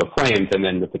potential claims and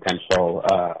then the potential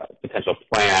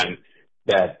plan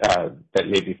that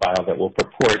may be filed that will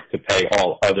purport to pay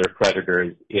all other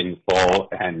creditors in full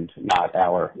and not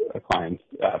our client's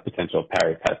potential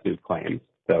pari passu claims.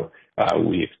 So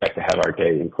we expect to have our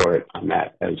day in court on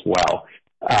that as well.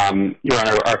 Your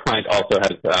Honor, our client also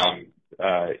has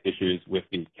issues with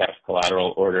the cash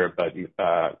collateral order, but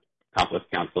accomplice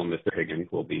counsel, Mr.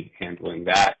 Higgins, will be handling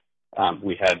that.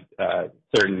 We had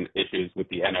certain issues with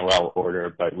the NOL order,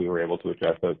 but we were able to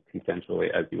address those consensually,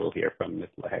 as you will hear from Ms.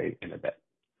 LaHaye in a bit.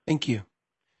 Thank you.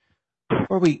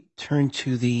 Before we turn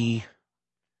to the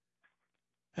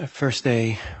first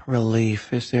day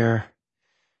relief, is there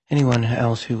anyone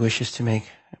else who wishes to make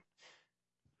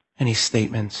any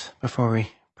statements before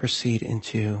we proceed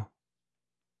into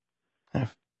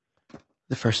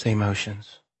the first day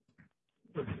motions?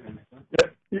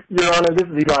 Your Honor, this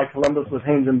is Eli Columbus with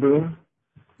Haynes & Boone.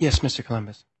 Yes, Mr.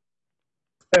 Columbus.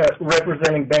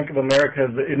 Representing Bank of America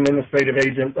as the administrative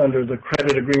agent under the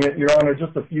credit agreement. Your Honor,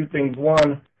 just a few things.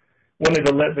 One, wanted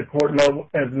to let the court know,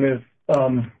 as Ms.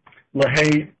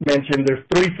 LaHaye mentioned, there's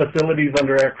 3 facilities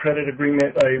under our credit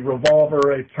agreement, a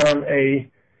revolver, a Term A,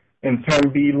 and Term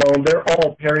B loan. They're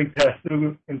all pari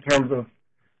passu in terms of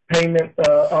payment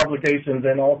obligations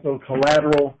and also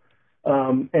collateral.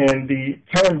 And the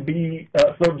Term B,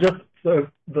 so just so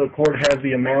the court has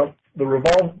the amount, the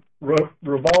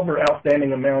revolver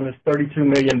outstanding amount is $32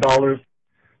 million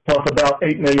plus about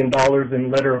 $8 million in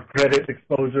letter of credit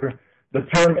exposure. The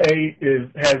Term A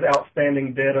has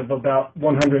outstanding debt of about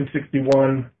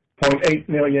 $161.8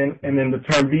 million, and then the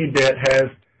Term B debt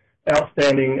has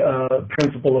outstanding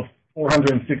principal of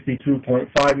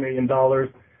 $462.5 million.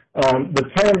 The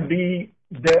Term B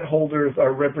debt holders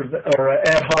are an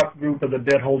ad hoc group of the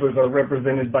debt holders are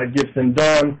represented by Gibson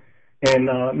Dunn and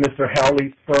Mr.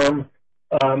 Howley's firm.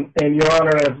 And Your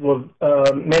Honor, as was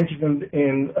mentioned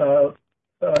in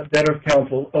debtor's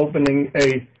counsel opening,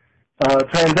 a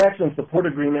transaction support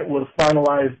agreement was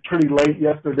finalized pretty late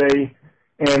yesterday,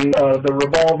 and the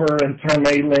revolver and Term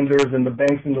A lenders and the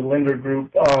banks in the lender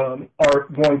group are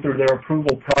going through their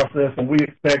approval process, and we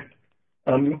expect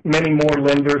many more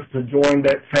lenders to join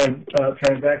that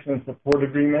transaction support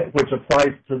agreement, which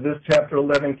applies to this Chapter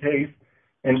 11 case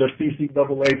and the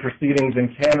CCAA proceedings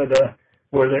in Canada,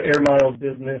 where the Air Miles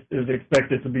business is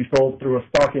expected to be sold through a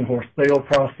stalking horse sale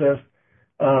process.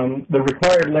 The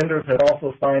required lenders had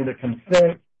also signed a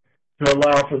consent to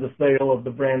allow for the sale of the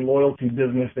brand loyalty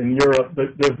business in Europe.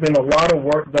 But there's been a lot of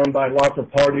work done by lots of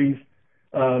parties,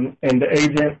 and the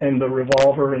agent and the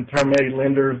revolver and Term A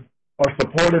lenders are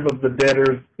supportive of the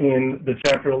debtors in the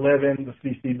Chapter 11, the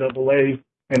CCAA,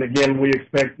 and again, we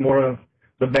expect more of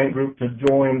the bank group to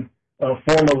join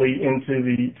formally into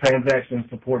the transaction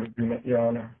support agreement, Your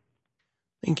Honor.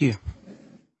 Thank you.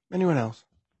 Anyone else?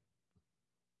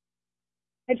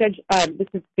 Hi, Judge. This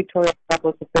is Victoria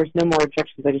Stropoulos. If there's no more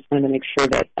objections, I just wanted to make sure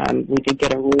that we did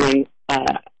get a ruling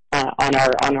on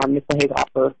our Ms. LaHaye's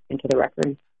offer into the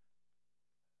record.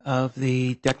 Of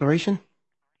the declaration?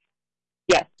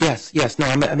 Yes. Yes. No,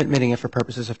 I'm admitting it for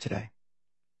purposes of today.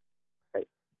 Great.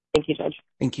 Thank you, Judge.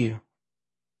 Thank you.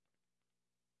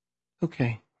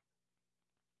 Okay.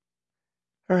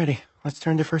 Alrighty, let's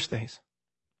turn to first days.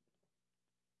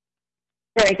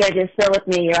 Very good. You're still with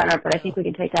me, Your Honor, but I think we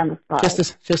can take down the slide.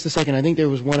 Just a second. I think there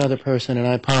was one other person, and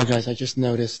I apologize. I just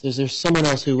noticed. Is there someone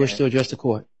else who wished to address the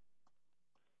court?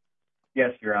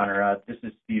 Yes, Your Honor. This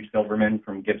is Steve Silverman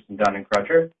from Gibson, Dunn &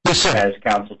 Crutcher. Yes, sir. As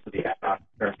counsel to the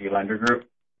Term B lender group.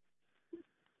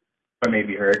 If I may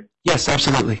be heard. Yes,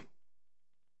 absolutely.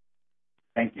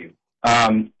 Thank you.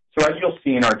 So as you'll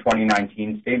see in our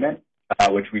 2019 statement,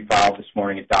 which we filed this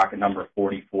morning at docket number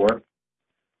 44,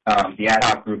 the ad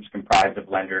hoc group is comprised of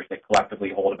lenders that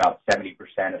collectively hold about 70%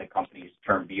 of the company's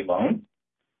Term B loan.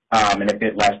 and a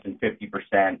bit less than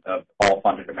 50% of all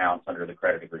funded amounts under the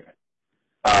credit agreement.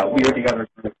 We are the other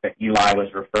group that Eli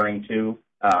was referring to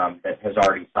that has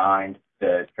already signed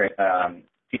the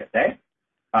TSA,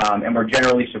 and we're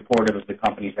generally supportive of the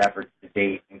company's efforts to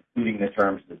date, including the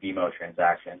terms of the BMO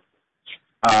transaction.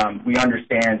 We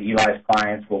understand Eli's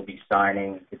clients will be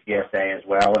signing the TSA as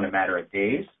well in a matter of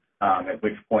days, at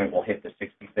which point we'll hit the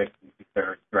 66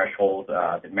 2/3 threshold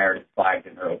that Meredith flagged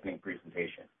in her opening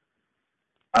presentation.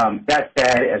 That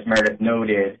said, as Meredith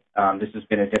noted, this has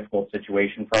been a difficult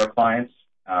situation for our clients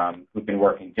who've been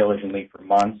working diligently for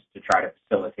months to try to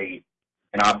facilitate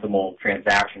an optimal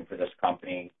transaction for this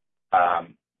company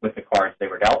with the cards they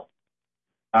were dealt.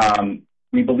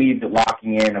 We believe that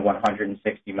locking in a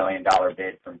 $160 million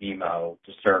bid from BMO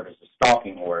to serve as a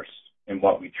stalking horse in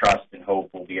what we trust and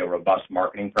hope will be a robust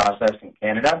marketing process in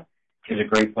Canada is a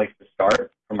great place to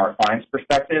start from our client's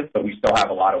perspective, but we still have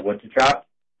a lot of wood to chop,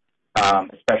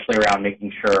 especially around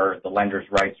making sure the lender's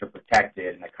rights are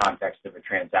protected in the context of a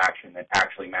transaction that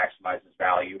actually maximizes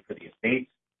value for the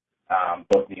estates,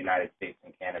 both in the United States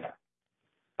and Canada.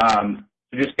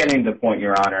 So just getting to the point,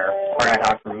 Your Honor, our ad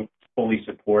hoc group is fully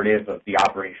supportive of the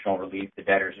operational relief the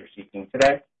debtors are seeking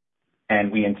today,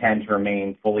 and we intend to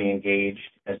remain fully engaged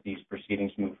as these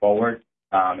proceedings move forward,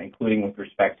 including with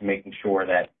respect to making sure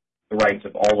that the rights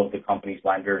of all of the company's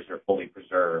lenders are fully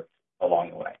preserved along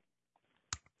the way.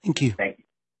 Thank you. Thank you.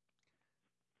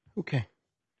 Okay.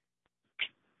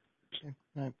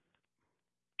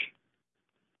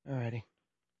 All righty.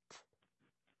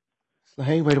 So,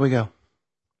 hey, where do we go?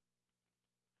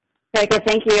 Very good.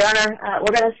 Thank you, Your Honor.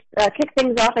 We're going to kick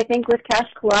things off, I think, with cash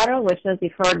collateral, which, as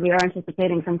you've heard, we are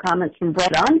anticipating some comments from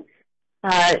Brett on.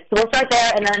 So we'll start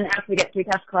there, and then after we get through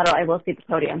cash collateral, I will cede the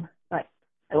podium. But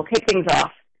I will kick things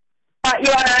off.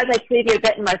 Your Honor, as I previewed a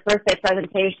bit in my first day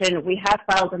presentation, we have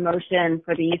filed a motion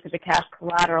for the use of the cash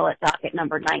collateral at docket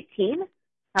number 19.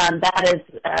 That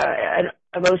is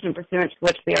a motion pursuant to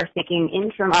which we are seeking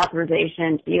interim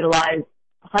authorization to utilize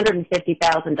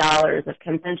 $150,000 of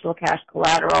consensual cash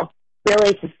collateral,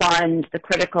 really to fund the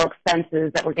critical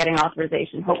expenses that we're getting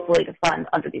authorization, hopefully, to fund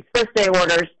under these first day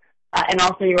orders, and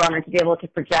also, Your Honor, to be able to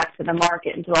project to the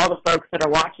market and to all the folks that are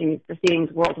watching these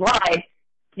proceedings worldwide,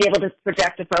 to be able to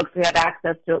project to folks who have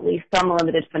access to at least some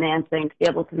limited financing to be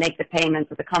able to make the payments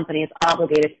that the company is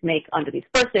obligated to make under these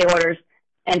first day orders,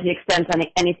 and to the extent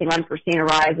anything unforeseen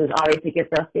arises, obviously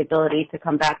gives us the ability to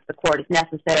come back to the court if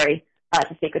necessary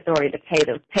to seek authority to pay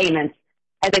those payments.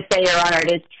 As I say, Your Honor,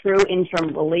 it is true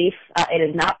interim relief. It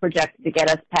is not projected to get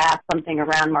us past something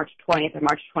around March 20th or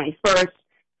March 21st,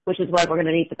 which is why we're going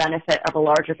to need the benefit of a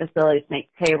larger facility to make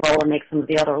payroll and make some of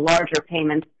the other larger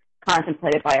payments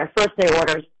contemplated by our first day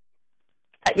orders.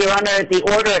 Your Honor, the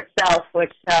order itself,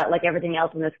 which, like everything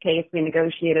else in this case, we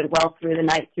negotiated well through the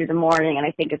night, through the morning, and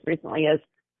I think as recently as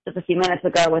just a few minutes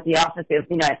ago with the Office of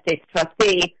the United States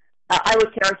Trustee, I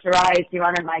would characterize, Your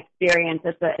Honor, in my experience,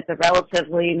 it's a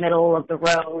relatively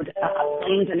middle-of-the-road,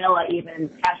 plain vanilla even,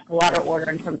 cash collateral order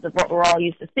in terms of what we're all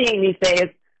used to seeing these days.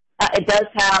 It does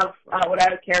have what I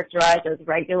would characterize as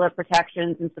regular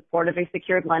protections in support of a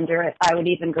secured lender. I would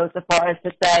even go so far as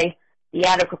to say the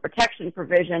adequate protection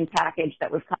provision package that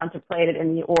was contemplated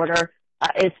in the order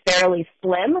is fairly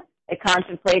slim. It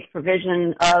contemplates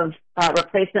provision of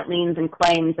replacement liens and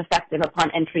claims effective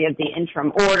upon entry of the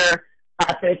interim order.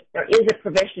 So there is a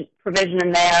provision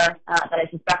in there that I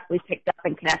suspect we picked up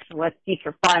in connection with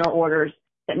future final orders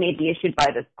that may be issued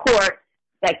by this court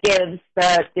that gives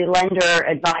the lender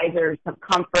advisors some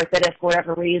comfort that if for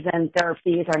whatever reason their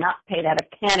fees are not paid out of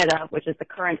Canada, which is the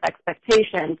current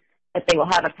expectation, that they will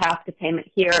have a path to payment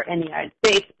here in the United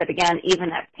States. But again, even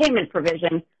that payment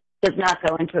provision does not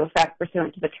go into effect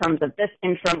pursuant to the terms of this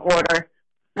interim order.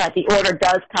 The order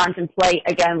does contemplate,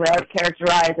 again, what I would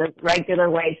characterize as regular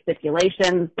way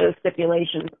stipulations. Those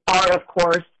stipulations are, of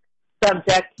course,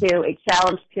 subject to a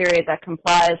challenge period that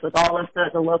complies with all of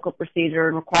the local procedure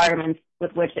and requirements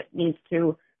with which it needs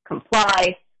to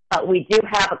comply. We do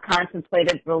have a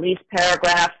contemplated release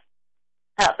paragraph,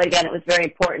 but again, it was very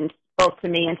important both to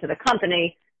me and to the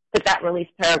company that release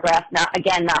paragraph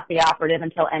not be operative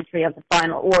until entry of the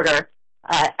final order.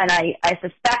 And I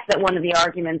suspect that one of the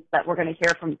arguments that we're going to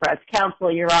hear from Brett's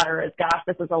counsel, Your Honor, is, gosh,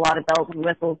 this is a lot of bells and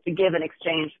whistles to give in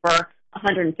exchange for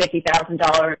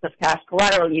 $150,000 of cash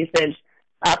collateral usage.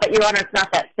 But, Your Honor, it's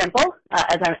not that simple.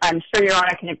 As I'm sure Your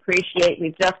Honor can appreciate,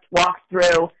 we've just walked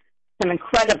through some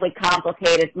incredibly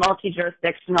complicated,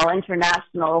 multi-jurisdictional,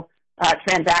 international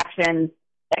transactions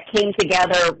that came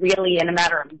together really in a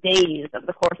matter of days over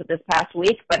the course of this past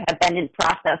week, but have been in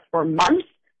process for months.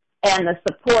 and the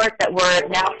support that we're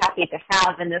now happy to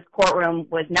have in this courtroom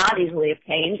was not easily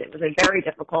obtained. It was a very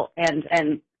difficult and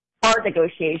hard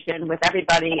negotiation with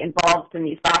everybody involved in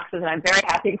these boxes, and I'm very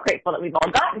happy and grateful that we've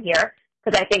all gotten here,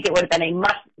 because I think it would have been a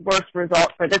much worse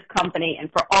result for this company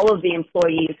and for all of the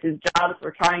employees whose jobs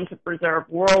we're trying to preserve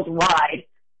worldwide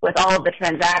with all of the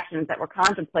transactions that we're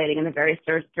contemplating in the various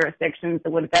jurisdictions.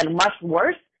 It would have been much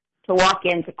worse to walk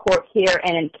into court here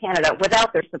and in Canada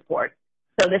without their support.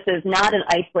 So this is not an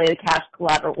isolated cash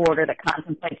collateral order that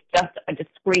contemplates just a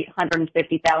discrete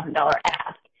 $150,000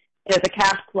 ask. It is a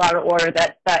cash collateral order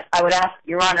that I would ask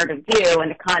Your Honor to view in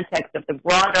the context of the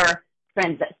broader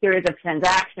series of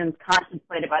transactions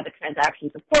contemplated by the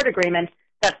transaction support agreement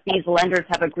that these lenders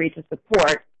have agreed to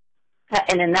support.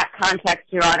 And in that context,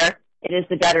 Your Honor, it is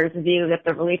the debtor's view that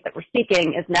the relief that we're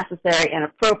seeking is necessary and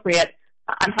appropriate.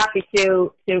 I'm happy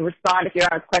to respond if Your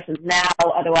Honor's questions now.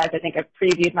 Otherwise, I think I've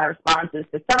previewed my responses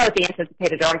to some of the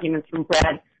anticipated arguments from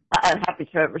Brad. I'm happy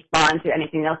to respond to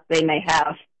anything else they may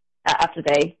have after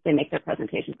they make their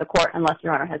presentation to the court, unless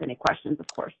Your Honor has any questions, of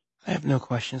course. I have no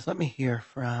questions. Let me hear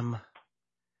from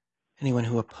anyone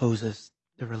who opposes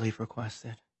the relief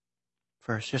requested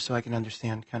first, just so I can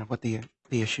understand kind of what the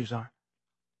issues are.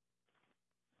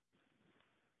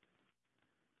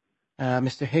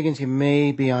 Mr. Higgins, you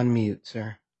may be on mute,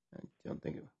 sir. I don't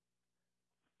think it.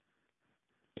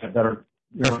 Is that better?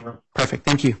 Perfect.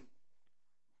 Thank you.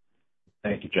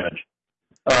 Thank you, Judge.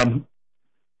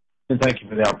 And thank you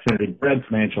for the opportunity. Bread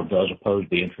Financial does oppose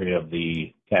the entry of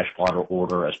the cash collateral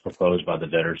order as proposed by the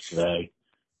debtors today,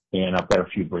 and I've got a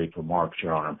few brief remarks,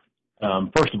 Your Honor.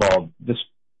 First of all, the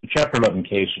Chapter 11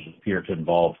 cases appear to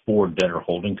involve 4 debtor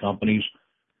holding companies.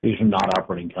 These are not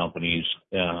operating companies,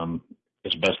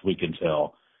 as best we can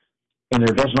tell. And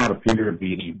there does not appear to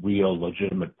be any real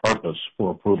legitimate purpose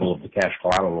for approval of the cash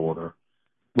collateral order,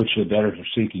 which the debtors are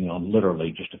seeking on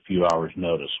literally just a few hours'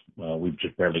 notice. We've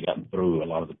just barely gotten through a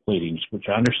lot of the pleadings, which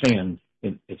I understand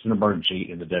it's an emergency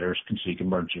and the debtors can seek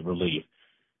emergency relief,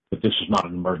 but this is not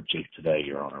an emergency today,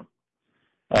 Your Honor.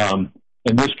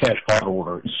 And this cash collateral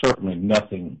order is certainly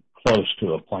nothing close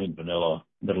to a plain vanilla,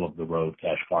 middle-of-the-road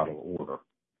cash collateral order.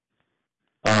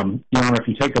 Your Honor, if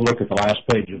you take a look at the last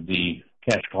page of the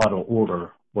cash collateral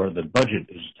order where the budget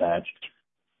is attached,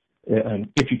 and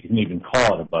if you can even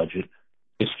call it a budget,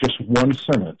 it's just one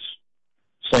sentence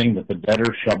saying that the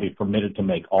debtor shall be permitted to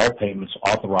make all payments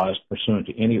authorized pursuant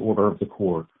to any order of the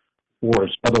court or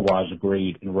as otherwise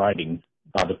agreed in writing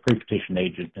by the pre-petition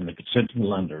agent and the consenting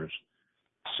lenders,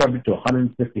 subject to a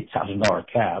 $150,000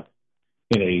 cap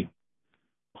in a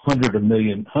hundreds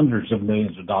of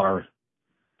millions of dollar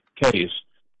case,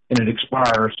 and it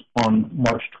expires on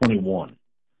March 21.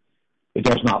 It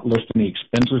does not list any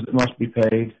expenses that must be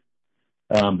paid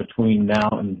between now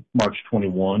and March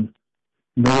 21,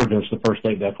 nor does the first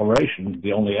day declaration,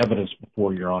 the only evidence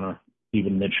before Your Honor,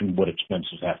 even mention what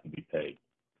expenses have to be paid.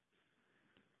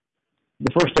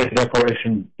 The first day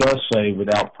declaration does say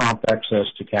without prompt access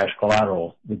to cash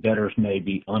collateral, the debtors may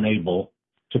be unable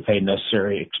to pay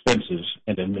necessary expenses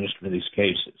and administer these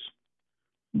cases.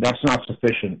 That's not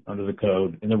sufficient under the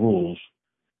code and the rules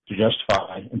to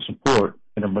justify and support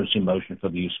an emergency motion for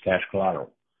the use of cash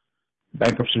collateral.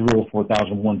 Bankruptcy Rule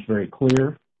 4001 is very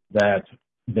clear that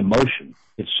the motion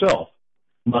itself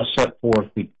must set forth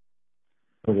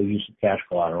for the use of cash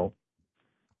collateral,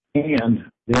 and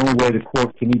the only way the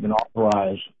court can even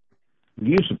authorize the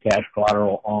use of cash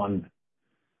collateral on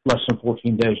less than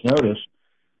 14 days' notice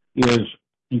is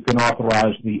you can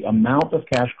authorize the amount of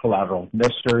cash collateral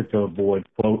necessary to avoid,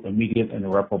 quote, immediate and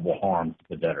irreparable harm to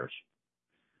the debtors.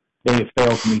 They have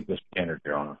failed to meet this standard,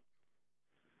 Your Honor.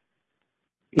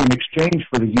 In exchange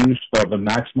for the use of a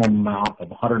maximum amount of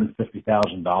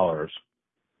 $150,000,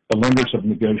 the lenders have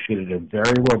negotiated a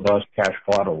very robust cash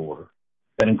collateral order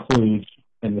that includes,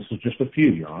 and this is just a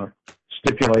few, Your Honor,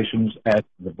 stipulations as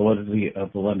to the validity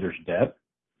of the lender's debt,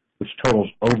 which totals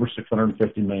over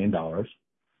 $650 million,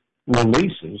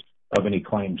 releases of any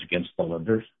claims against the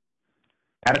lenders,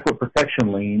 adequate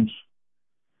protection liens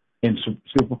in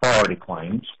super priority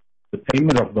claims, the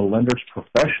payment of the lender's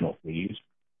professional fees,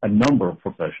 a number of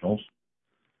professionals,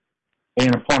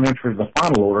 and upon entry of the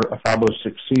final order, a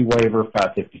 506C waiver,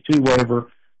 552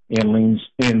 waiver, and liens,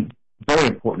 and very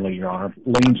importantly, Your Honor,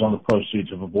 liens on the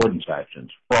proceeds of avoidance actions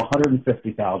for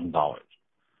 $150,000.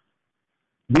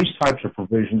 These types of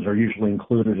provisions are usually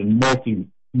included in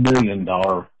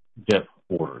multi-million-dollar DIP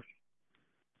orders.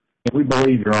 And we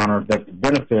believe, Your Honor, that the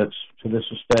benefits to this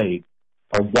estate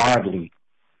are widely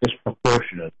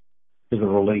disproportionate to the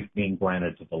relief being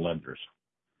granted to the lenders.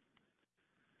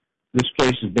 This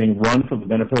case is being run for the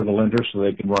benefit of the lenders so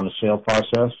they can run a sale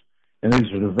process, And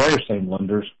these are the very same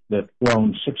lenders that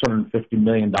loaned $650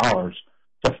 million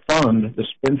to fund the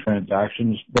spin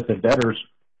transactions that the debtors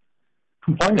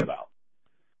complain about.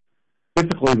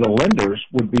 Typically, the lenders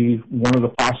would be one of the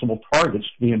possible targets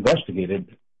to be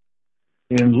investigated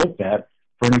and looked at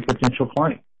for any potential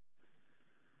claim.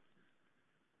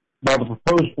 While the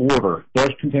proposed order does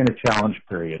contain a challenge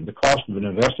period, the cost of an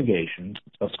investigation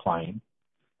of claim,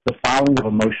 the filing of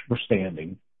a motion for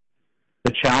standing,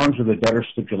 the challenge of the debtor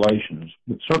stipulations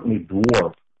would certainly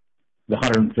dwarf the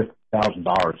 $150,000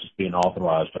 that's being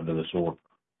authorized under this order.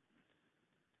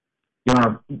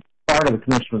 Prior to the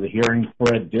commencement of the hearing,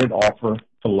 Fred did offer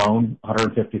to loan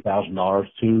 $150,000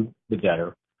 to the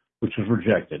debtor, which was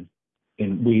rejected,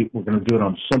 and we're going to do it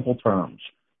on simple terms.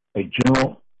 As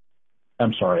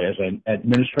an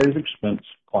administrative expense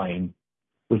claim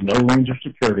with no liens or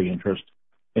security interest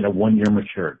and a 1-year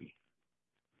maturity.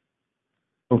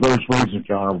 For those reasons,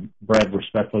 Your Honor, Brad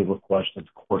respectfully requests that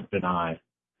the court deny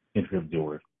entry of the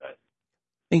order.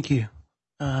 Thank you.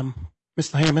 Mr.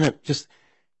 Lahey, I'm going to just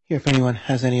hear if anyone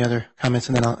has any other comments,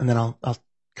 and then I'll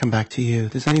come back to you.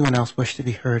 Does anyone else wish to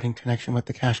be heard in connection with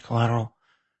the cash collateral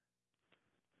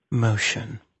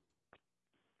motion?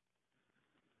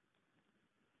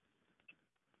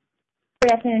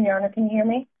 Good afternoon, Your Honor. Can you hear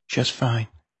me? Just fine.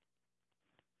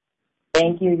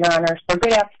 Thank you, Your Honor. So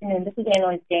good afternoon. This is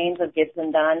Annalise Gaines of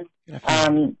Gibson Dunn.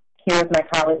 Here with my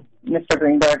colleagues, Mr.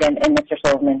 Greenberg and Mr.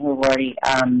 Silverman, who have already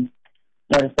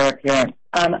noticed their appearance.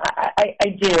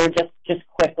 I do, just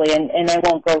quickly, and I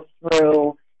won't go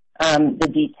through the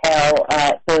detail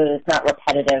so that it's not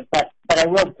repetitive, but I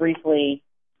will briefly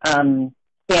stand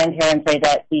here and say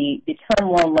that the term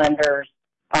loan lenders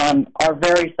are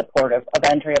very supportive of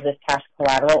entry of this cash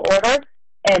collateral order,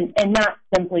 and not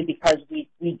simply because we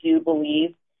do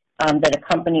believe that a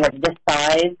company of this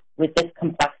size, with this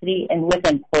complexity, and with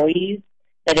employees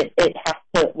that it has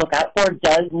to look out for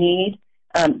does need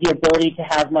the ability to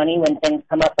have money when things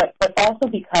come up, but also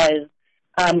because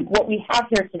what we have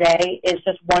here today is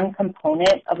just one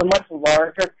component of a much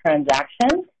larger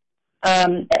transaction,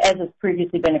 as has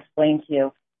previously been explained to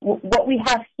you. What we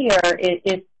have here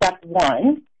is step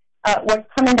one. What's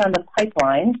coming down the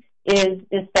pipeline is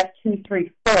step 2,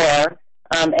 3, 4,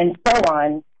 and so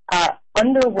on,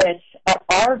 under which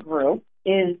our group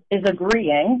is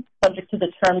agreeing, subject to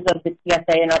the terms of the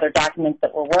TSA and other documents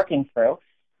that we're working through,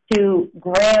 to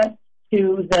grant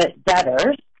to the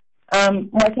debtors,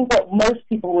 I think what most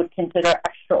people would consider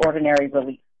extraordinary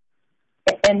relief.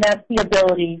 And that's the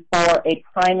ability for a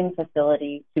priming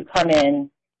facility to come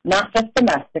in, not just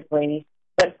domestically,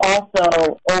 but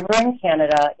also over in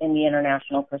Canada in the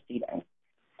international proceedings.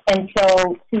 And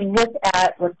so to look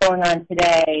at what's going on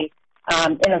today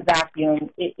in a vacuum,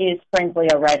 it is frankly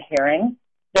a red herring.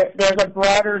 There's a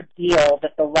broader deal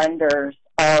that the lenders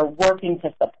are working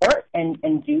to support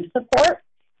and do support,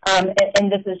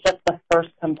 and this is just the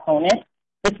first component.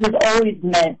 This was always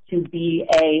meant to be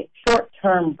a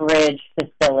short-term bridge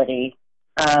facility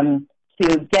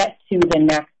to get to the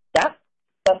next step,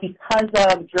 but because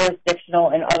of jurisdictional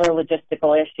and other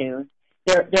logistical issues,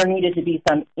 there needed to be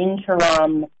some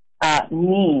interim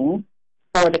means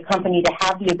for the company to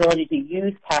have the ability to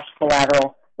use cash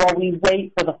collateral while we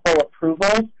wait for the full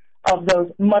approvals of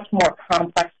those much more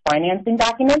complex financing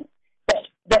documents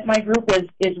that my group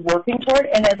is working toward.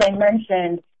 And as I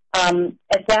mentioned,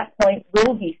 at that point,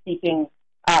 we'll be seeking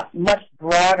much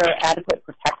broader adequate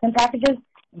protection packages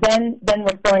than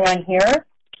what's going on here,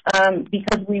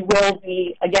 because we will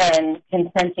be, again,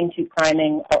 consenting to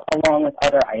priming along with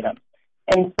other items.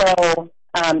 And so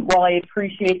while I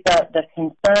appreciate the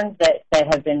concerns that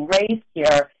have been raised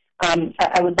here,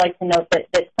 I would like to note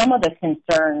that some of the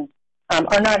concerns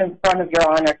are not in front of Your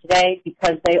Honor today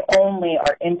because they only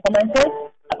are implemented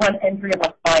upon entry of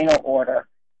a final order.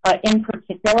 In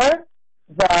particular,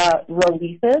 the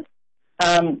releases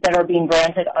that are being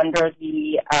granted under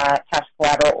the cash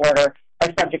collateral order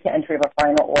are subject to entry of a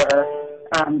final order.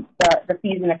 The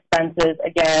fees and expenses,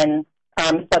 again,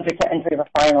 subject to entry of a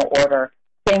final order.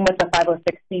 Same with the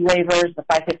 506C waivers, the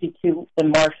 552, the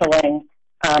marshalling,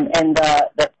 and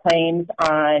the claims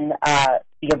on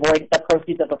the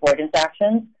proceeds of avoidance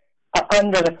actions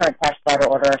under the current cash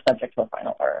collateral order are subject to a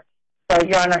final order. So,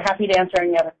 Your Honor, happy to answer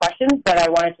any other questions, but I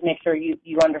wanted to make sure you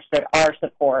understood our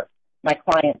support, my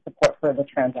client's support for the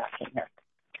transaction here.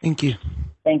 Thank you.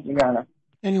 Thank you, Your Honor.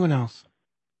 Anyone else?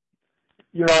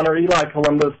 Your Honor, Eli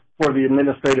Columbus for the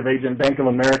Administrative Agent, Bank of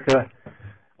America.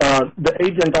 The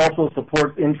agent also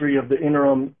supports entry of the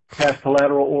interim cash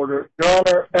collateral order. Your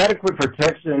Honor, adequate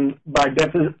protection by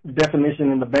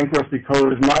definition in the bankruptcy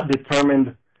code is not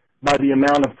determined by the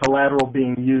amount of collateral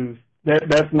being used.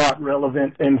 that's not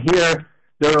relevant. And here,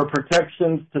 there are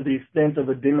protections to the extent of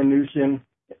a diminution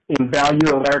in value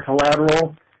of our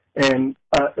collateral, and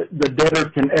the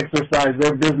debtors can exercise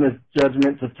their business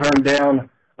judgment to turn down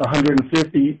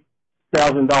 $150,000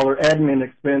 admin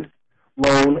expense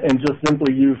loan and just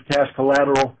simply use cash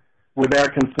collateral with our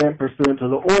consent pursuant to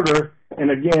the order.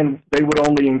 And again, they would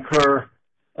only incur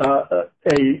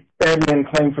a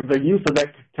admin claim for the use of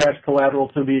that cash collateral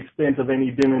to the extent of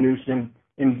any diminution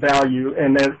in value.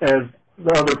 And as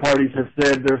the other parties have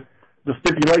said, the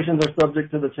stipulations are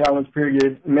subject to the challenge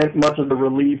period. Much of the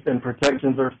relief and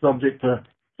protections are subject to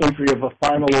entry of a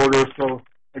final order. So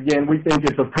again, we think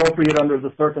it's appropriate under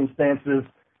the circumstances.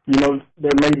 You know,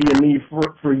 there may be a need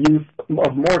for use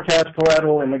of more cash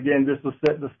collateral, and again, this will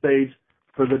set the stage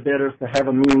for the debtors to have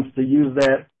a means to use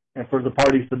that and for the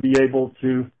parties to be able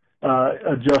to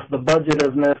adjust the budget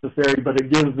as necessary, but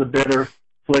it gives the debtor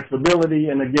flexibility,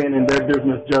 and again, in their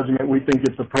business judgment, we think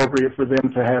it's appropriate for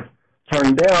them to have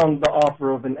turned down the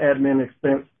offer of an admin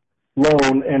expense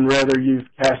loan and rather use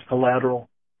cash collateral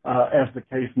as the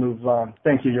case moves on.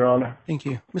 Thank you, Your Honor. Thank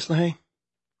you. Ms. LaHaye.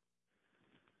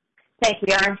 Thank you,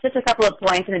 Your Honor. Just a couple of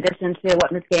points in addition to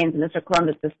what Ms. Gaines and Mr.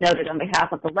 Columbus just noted on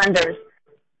behalf of the lenders.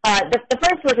 The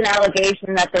first was an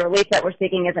allegation that the relief that we're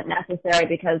seeking isn't necessary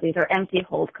because these are empty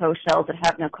holdco shells that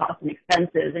have no costs and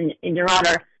expenses. And Your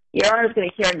Honor is going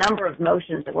to hear a number of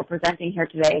motions that we're presenting here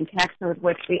today in connection with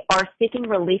which we are seeking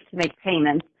relief to make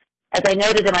payments. As I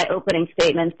noted in my opening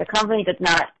statements, the company does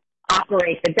not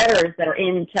operate the debtors that are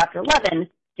in Chapter 11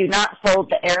 do not hold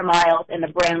the air miles and the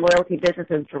brand loyalty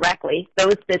businesses directly.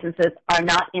 Those businesses are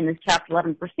not in this Chapter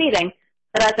 11 proceeding.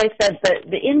 But as I said,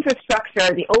 the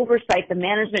infrastructure, the oversight, the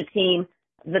management team,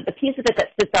 the piece of it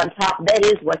that sits on top, that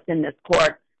is what's in this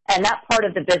court. And that part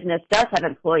of the business does have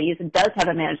employees and does have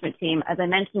a management team. As I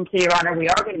mentioned to Your Honor, we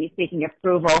are going to be seeking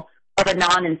approval of a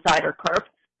non-insider CURP.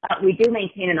 We do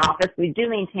maintain an office. We do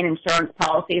maintain insurance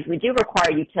policies. We do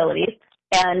require utilities.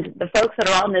 And the folks that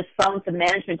are on this phone to the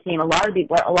management team, a lot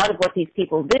of what these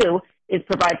people do is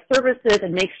provide services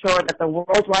and make sure that the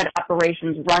worldwide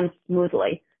operations run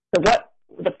smoothly. So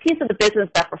the piece of the business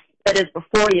that is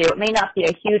before you, it may not be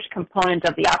a huge component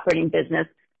of the operating business,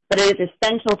 but it is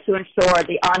essential to ensure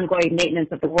the ongoing maintenance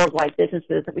of the worldwide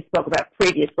businesses that we spoke about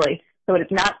previously. So it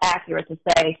is not accurate to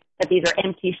say that these are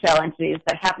empty shell entities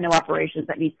that have no operations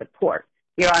that need support.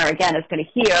 Your Honor, again, is going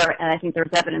to hear, and I think there's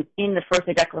evidence in the first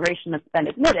day declaration that's been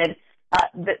admitted,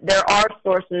 that there are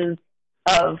sources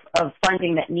of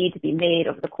funding that need to be made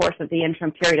over the course of the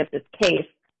interim period of this case.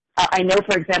 I know,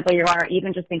 for example, Your Honor,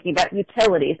 even just thinking about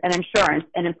utilities and insurance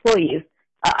and employees,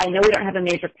 I know we don't have a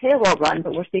major payroll run,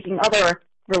 but we're seeking other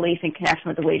relief in connection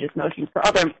with the wages motion for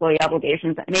other employee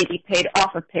obligations that may be paid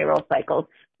off of payroll cycles.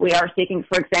 We are seeking,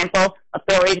 for example,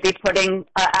 authority to be putting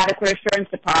adequate assurance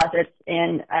deposits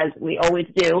in, as we always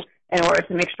do, in order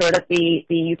to make sure that the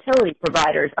utility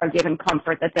providers are given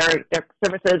comfort that their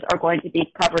services are going to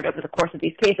be covered over the course of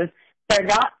these cases. They're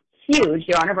not huge,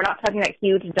 Your Honor. We're not talking about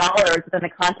huge dollars within the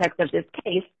context of this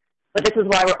case, but this is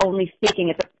why we're only seeking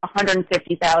it's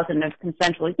 $150,000 of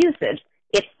consensual usage.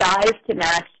 It's sized to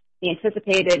match the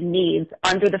anticipated needs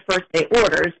under the first day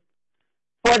orders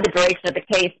for the duration of the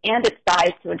case, and it's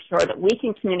sized to ensure that we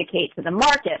can communicate to the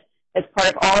market as part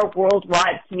of our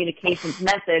worldwide communications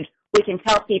message. We can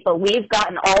tell people we've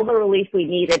gotten all the relief we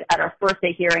needed at our first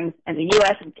day hearings in the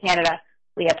U.S. and Canada.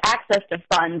 We have access to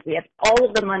funds. We have all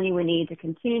of the money we need to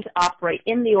continue to operate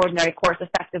in the ordinary course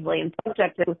effectively and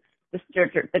subject to the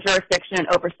jurisdiction and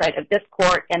oversight of this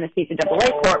court and the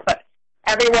CCAA court. But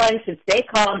everyone should stay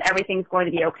calm. Everything's going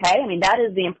to be okay. I mean, that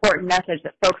is the important message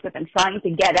that folks have been trying to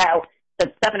get out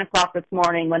at 7 o'clock this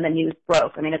morning when the news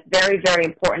broke. I mean, it's very, very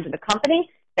important to the company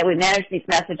that we manage these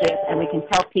messages and we can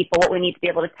tell people what we need to be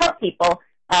able to tell people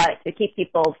to keep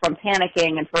people from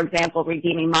panicking and, for example,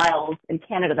 redeeming miles in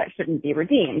Canada that shouldn't be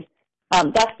redeemed.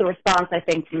 That's the response, I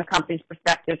think, from the company's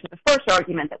perspective to the first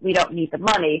argument that we don't need the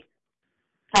money.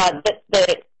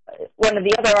 One of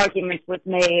the other arguments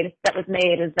that was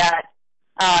made is that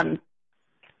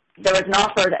there was an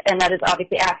offer, and that is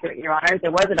obviously accurate, Your Honor.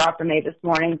 There was an offer made this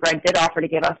morning. Greg did offer to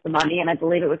give us the money, and I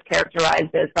believe it was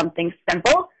characterized as something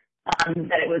simple,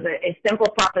 that it was a simple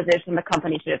proposition the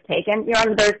company should have taken. Your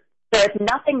Honor, there's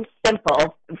nothing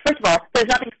simple. First of all, there's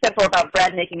nothing simple about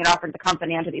Brad making an offer to the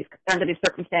company under these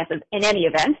circumstances in any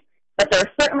event, but there's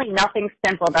certainly nothing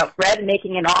simple about Brad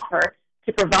making an offer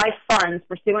to provide funds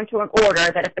pursuant to an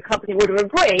order that if the company were to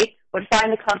agree would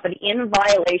find the company in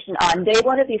violation on day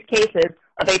one of these cases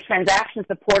of a transaction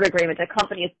support agreement the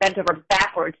company has bent over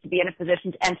backwards to be in a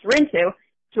position to enter into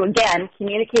to, again,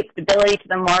 communicate stability to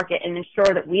the market and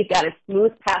ensure that we've got a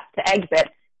smooth path to exit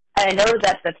I know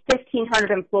that the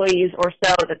 1,500 employees or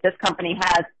so that this company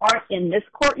has aren't in this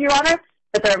court, Your Honor,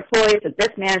 but they're employees that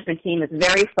this management team is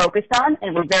very focused on,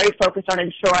 and we're very focused on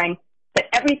ensuring that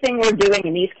everything we're doing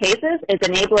in these cases is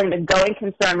enabling the going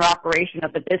concern or operation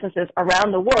of the businesses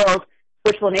around the world,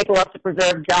 which will enable us to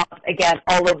preserve jobs, again,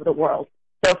 all over the world.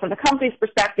 So from the company's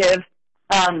perspective,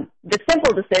 the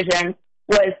simple decision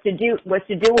was to do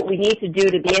what we need to do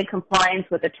to be in compliance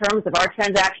with the terms of our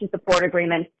transaction support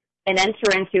agreement and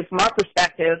enter into, from our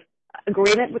perspective,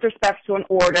 agreement with respect to an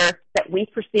order that we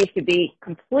perceive to be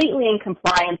completely in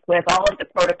compliance with all of the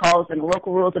protocols and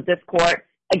local rules of this court.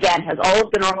 Again, has all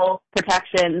of the normal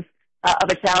protections of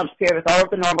a challenge period with all of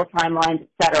the normal timelines, et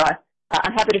cetera.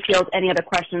 I'm happy to field any other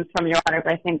questions from Your Honor,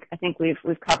 but I think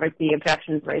we've covered the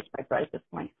objections raised by Fred at this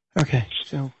point. Okay,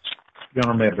 so Your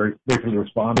Honor, may I very briefly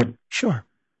respond? Sure.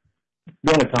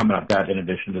 The only comment I've got in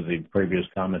addition to the previous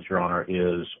comments, Your Honor,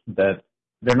 is that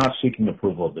they're not seeking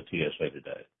approval of the TSA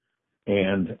today.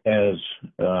 And as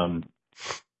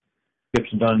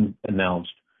Gibson Dunn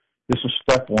announced, this is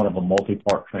step one of a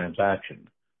multi-part transaction.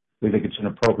 We think it's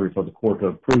inappropriate for the court to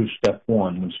approve step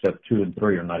one when step 2 and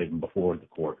 3 are not even before the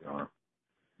court, Your Honor.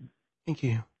 Thank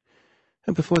you.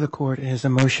 And before the court is a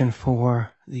motion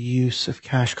for the use of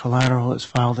cash collateral. It's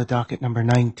filed at docket number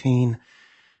 19.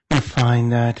 I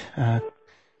find that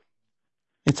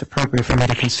it's appropriate for me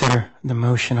to consider the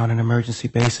motion on an emergency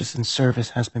basis, and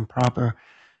service has been proper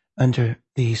under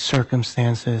the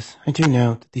circumstances. I do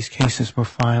note that these cases were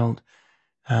filed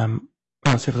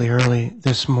relatively early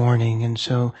this morning, and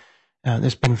so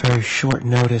there's been very short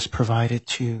notice provided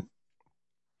to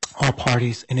all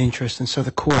parties in interest, and so the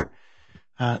court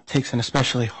takes an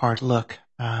especially hard look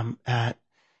and a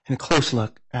close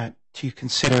look to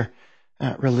consider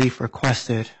relief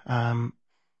requested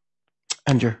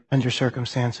under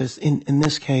circumstances. In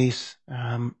this case,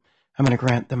 I'm going to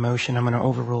grant the motion. I'm going to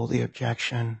overrule the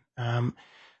objection.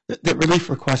 The relief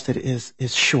requested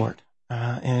is short,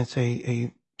 and it's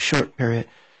a short period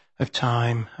of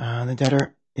time. The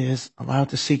debtor is allowed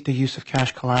to seek the use of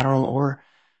cash collateral or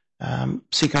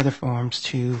seek other forms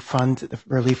to fund the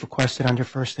relief requested under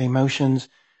first day motions,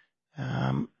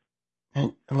 and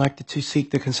elected to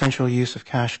seek the consensual use of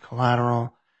cash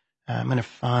collateral. I'm going to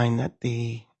find that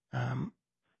the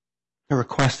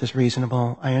request is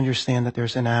reasonable. I understand that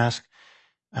there's an ask.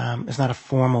 It's not a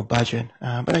formal budget,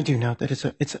 but I do note that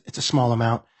it's a small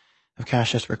amount of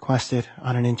cash that's requested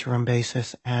on an interim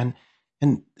basis, and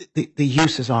the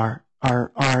uses are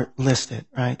listed,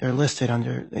 right? They're listed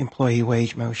under the employee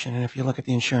wage motion, and if you look at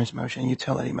the insurance motion,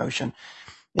 utility motion,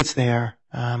 it's there.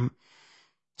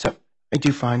 So I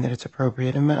do find that it's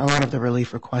appropriate, and a lot of the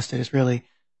relief requested is really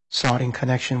sought in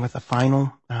connection with a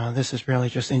final. This is really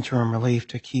just interim relief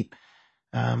to keep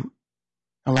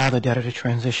allow the debtor to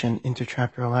transition into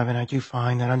Chapter 11. I do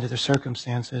find that under the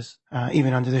circumstances,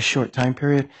 even under this short time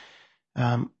period,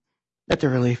 that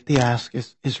the ask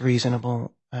is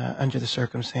reasonable under the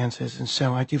circumstances. And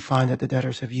so I do find that the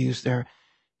debtors have used their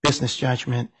business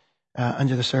judgment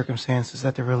under the circumstances,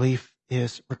 that the relief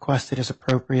is requested as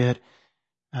appropriate.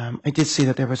 I did see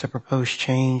that there was a proposed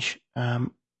change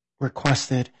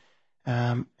requested,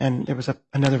 and there was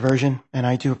another version, and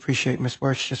I do appreciate Ms.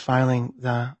 Wirtz just filing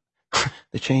the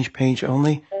change page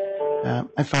only.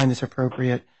 I find this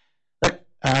appropriate. But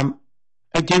I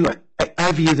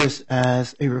view this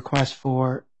as a request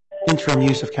for interim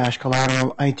use of cash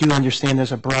collateral. I do understand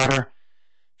there's a broader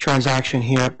transaction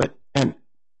here, but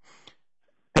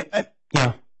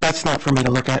that's not for me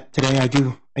to look at today. I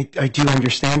do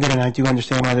understand it, and I do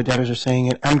understand why the debtors are saying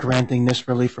it. I'm granting this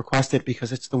relief requested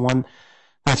because it's the one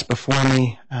that's before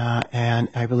me, and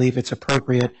I believe it's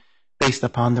appropriate based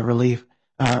upon the relief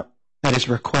that is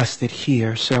requested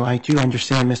here. So I do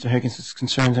understand Mr. Higgins'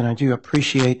 concerns, and I do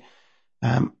appreciate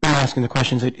asking the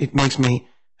questions. It makes me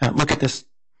look at this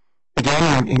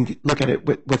again and look at it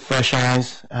with fresh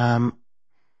eyes. But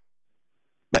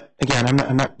again,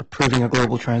 I'm not approving a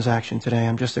global transaction today.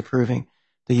 I'm just approving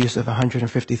the use of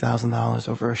 $150,000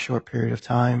 over a short period of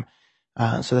time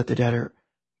so that the debtor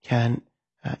can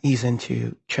ease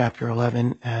into Chapter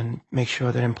 11 and make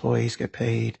sure that employees get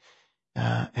paid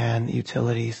and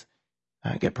utilities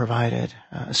get provided,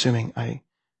 assuming I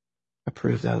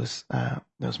approve those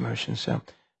motions. So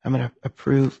I'm going to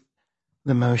approve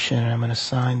the motion, and I'm going to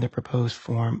sign the proposed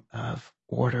form of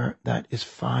order that is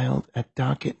filed at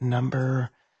docket number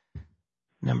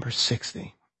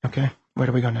 60. Okay, where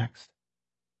do we go next?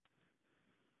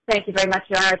 Thank you very much,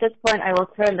 Your Honor. At this point, I will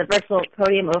turn the virtual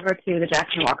podium over to the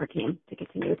Jackson Walker team to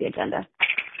continue with the agenda.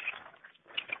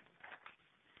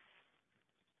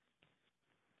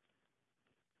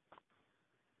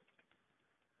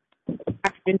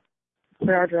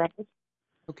 Argyropoulos.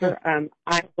 Okay.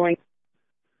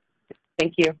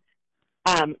 Thank you.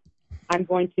 I'm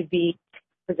going to be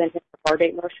presenting the bar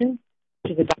date motion,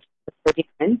 which is adopted for 30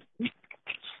 minutes.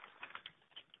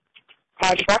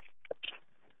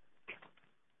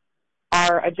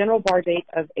 Are a general bar date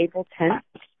of April 10th,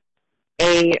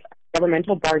 a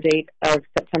governmental bar date of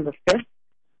September 5th,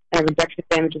 and a rejection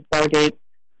damages bar date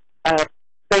of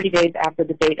 30 days after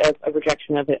the date of a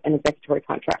rejection of an executory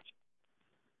contract.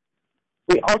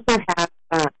 We also have,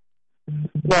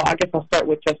 I guess I'll start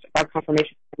with just our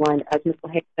confirmation timeline. As Ms.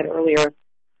 LaHaye said earlier,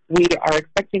 we are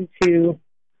expecting to,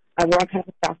 we're on kind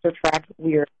of a faster track.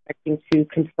 We are expecting to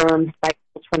confirm by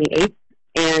April 28th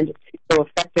and to go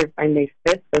effective by May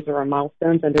 5th. Those are our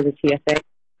milestones under the TSA.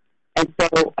 And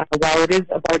so while it is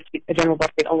a general bar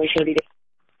date only 30 days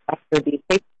after the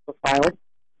papers were filed,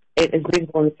 it is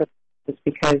reasonable in the circumstances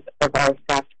because of our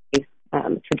fast-paced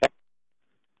trajectory.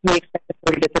 We expect a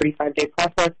 30 to 35-day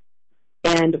process,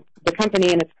 and the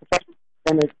company and its professionals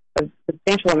have done a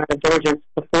substantial amount of diligence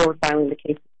before filing the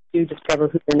case to discover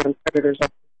who their known creditors are.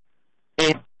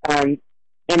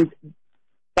 And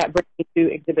that brings me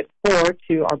to Exhibit 4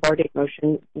 to our bar date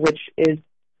motion, which is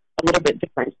a little bit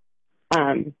different.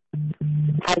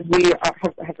 As we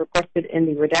have requested in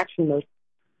the redaction motion,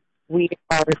 we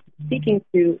are seeking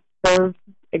to serve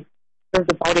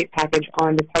the bar date package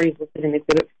on the parties listed in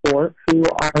Exhibit 4, who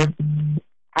are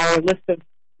our list of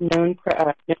known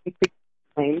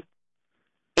claims,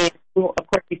 and we will, of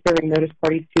course, be serving notice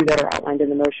parties, too, that are outlined in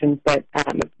the motion. But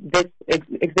this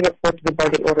Exhibit 4 to the bar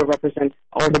date order represents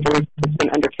all the diligence that's been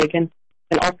undertaken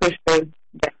and also shows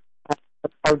that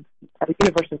our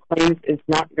universe of claims is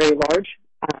not very large.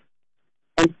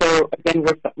 And so, again,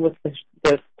 with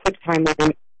the quick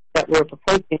timeline that we're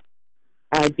proposing,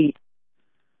 the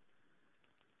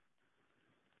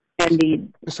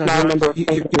small number of you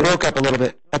broke up a little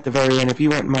bit at the very end. If you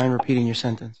wouldn't mind repeating your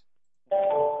sentence.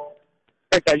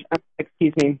 Judge,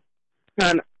 excuse me.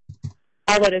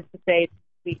 All that is to say,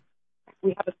 we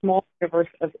have a small universe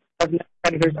of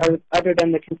creditors other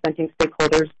than the consenting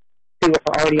stakeholders who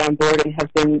are already on board and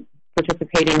have been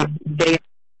participating day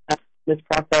in this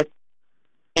process,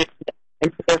 and so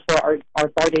therefore our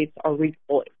bar dates are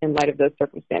reasonable in light of those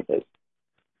circumstances.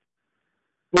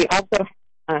 We also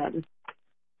have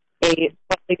a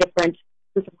slightly different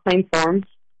proof of claim form,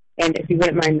 and if you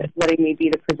wouldn't mind letting me be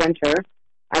the presenter,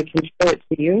 I can show it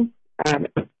to you.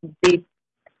 The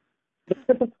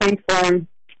proof of claim form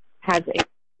has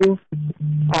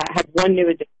one new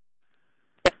addition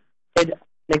that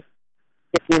gets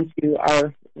into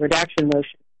our redaction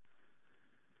motion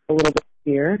a little bit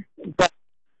here, but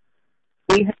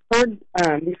we've heard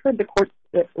the court.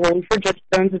 We've heard Judge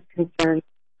Jones's concerns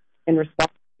in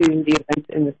response to the events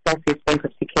in the Celsius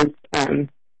bankruptcy case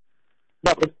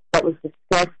that was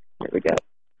discussed. There we go.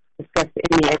 Discussed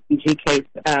in the SBG case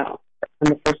on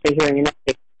the first day hearing in that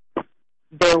case.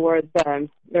 There were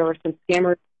some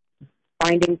scammers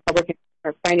finding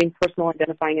personal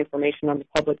identifying information on the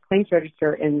public claims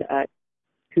register and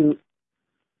who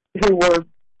were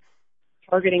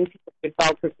targeting people who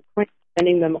file proof of claim,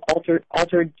 sending them altered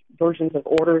versions of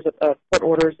orders, of court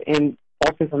orders, and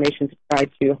false information to try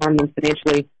to harm them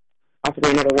financially,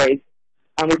 possibly in other ways.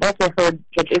 We've also heard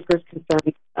Judge Isger's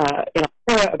concerns in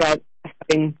Alcora about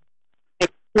having a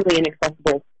truly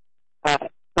inaccessible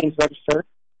claims register.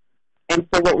 And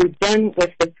so what we've done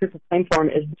with the proof of claim form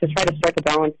is to try to strike a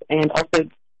balance and also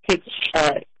take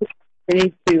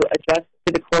opportunities to adjust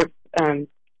to the court's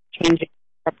changing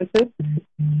preferences.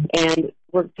 And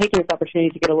we're taking this opportunity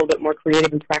to get a little bit more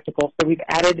creative and practical. So we've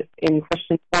added, in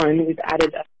question 1, we've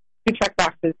added 2 check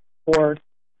boxes for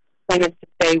claimants to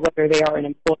say whether they are an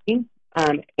employee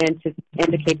and to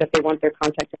indicate that they want their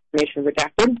contact information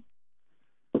redacted.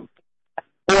 Or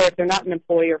if they're not an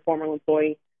employee or former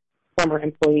employee,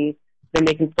 then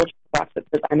they can still check the box that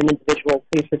says, I'm an individual,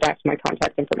 please redact my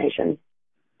contact information.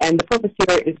 And the purpose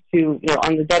here is to,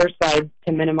 on the debtor side,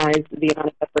 to minimize the amount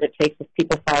of effort it takes if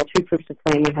people file 2 proofs of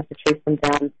claim, we have to chase them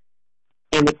down,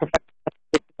 and the professional has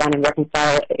to sit down and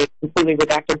reconcile a completely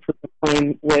redacted proof of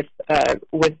claim with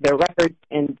their records,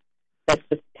 and that's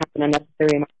just kind of an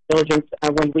unnecessary amount of diligence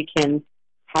when we can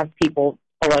have people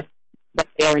tell us that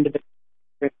they are individual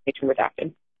information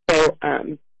redacted. So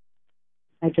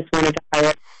I just wanted to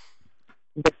highlight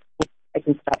this. I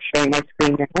can stop sharing my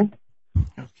screen now.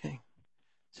 Okay.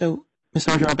 So, Ms.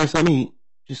 Argyropoulos, let me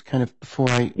just kind of, before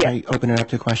I open it up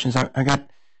to questions, I got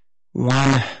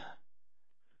one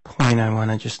point I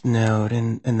want to just note,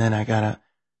 and then I got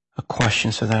a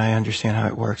question so that I understand how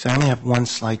it works. I only have one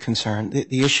slight concern.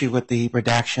 The issue with the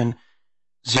redaction,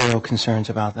 0 concerns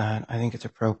about that. I think it's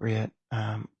appropriate,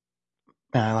 and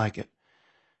I like it.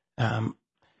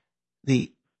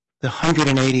 The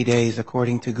 180 days,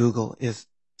 according to Google, is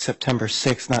September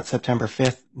 6th, not September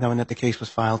 5th, knowing that the case was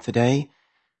filed today.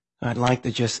 I'd like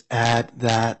to just add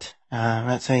that, I'm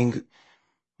not saying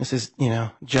this is,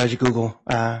 Judge Google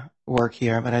work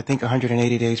here, but I think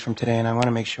 180 days from today, and I want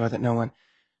to make sure that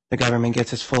the government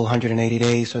gets its full 180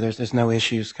 days, so there's no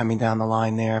issues coming down the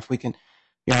line there. If we can,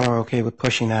 y'all are okay with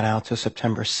pushing that out to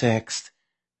September 6th.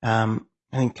 I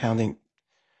think counting,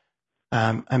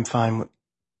 I'm fine with,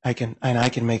 I can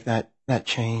make that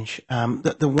change.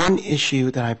 The one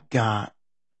issue that I've got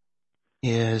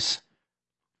is,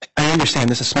 I understand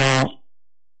this is a small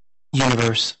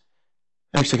universe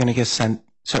actually going to get sent,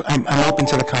 so I'm open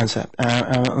to the concept.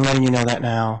 I'm letting you know that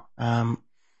now. I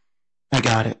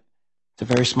got it. It's a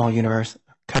very small universe.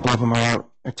 A couple of them are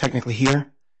technically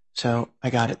here, so I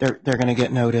got it. They're going to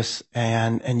get notice,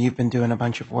 and you've been doing a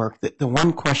bunch of work. The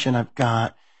one question I've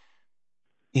got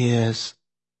is,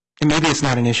 and maybe it's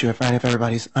not an issue if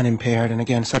everybody's unimpaired, and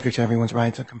again, subject to everyone's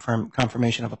right to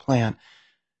confirmation of a plan.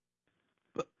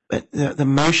 But the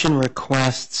motion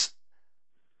requests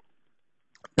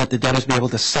that the debtors be able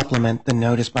to supplement the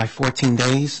notice by 14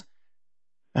 days.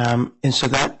 And so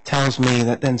that tells me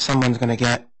that then someone's going to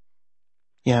get,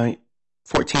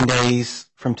 14 days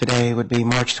from today would be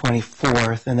March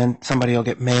 24th, and then somebody will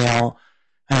get mail,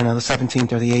 I don't know, the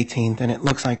 17th or the 18th, and it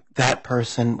looks like that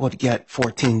person would get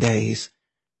 14 days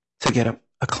to get a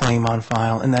claim on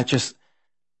file, and that just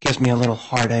gives me a little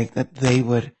heartache that they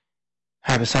would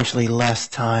have essentially less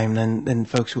time than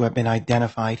folks who have been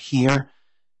identified here.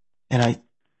 And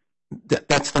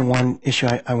that's the one issue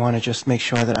I want to just make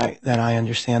sure that I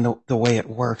understand the way it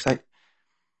works.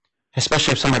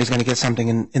 Especially if somebody's going to get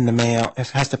something in the mail,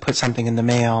 has to put something in the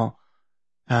mail,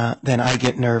 then I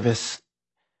get nervous,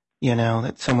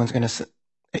 that someone's going to,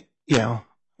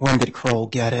 when did Kroll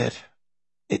get it?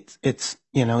 It's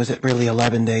is it really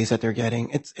 11 days that they're getting?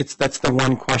 That's the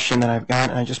one question that I've got,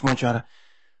 and I just want you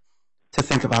to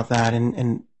think about that,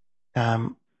 and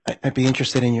I'd be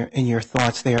interested in your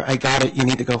thoughts there. I got it. You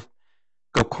need to go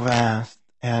fast,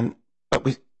 but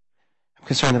I'm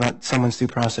concerned about someone's due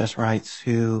process rights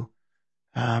who,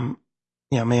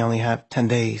 may only have 10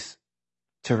 days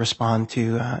to respond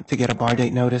to get a bar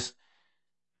date notice.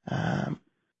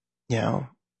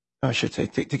 I should say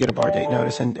to get a bar date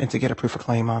notice and to get a proof of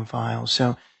claim on file.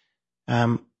 So,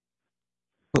 I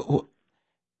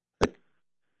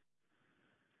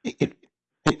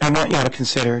want y'all to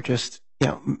consider just,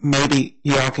 maybe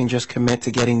y'all can just commit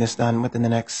to getting this done within the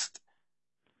next,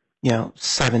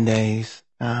 7 days.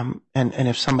 And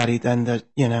if somebody then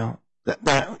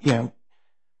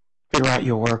figure out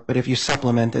your work. But if you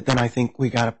supplement it, then I think we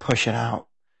got to push it out.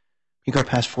 You go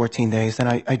past 14 days, then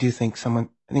I do think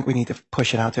we need to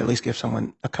push it out to at least give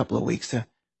someone a couple of weeks to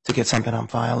get something on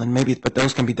file, and but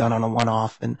those can be done on a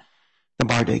one-off, and the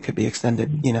bar date could be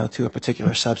extended, to a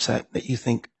particular subset that you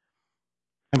think.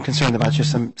 I'm concerned about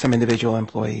just some individual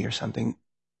employee or something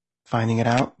finding it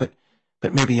out, but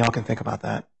maybe y'all can think about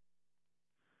that.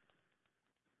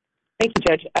 Thank you,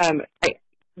 Judge. I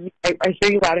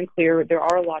hear you loud and clear. There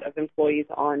are a lot of employees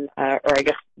on, or I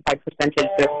guess by percentage,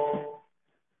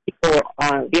 people,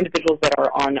 the individuals that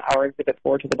are on our Exhibit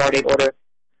 4 to the bar date order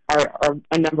are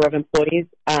a number of employees,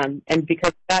 and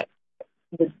because of that,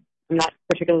 I'm not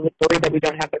particularly worried that we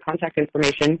don't have the contact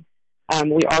information.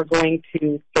 We are going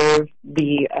to serve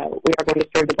the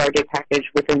bar date package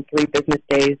within 3 business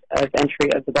days of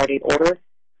entry of the bar date order,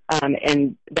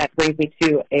 and that brings me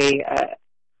to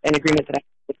an agreement that I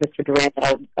have with Mr. Durant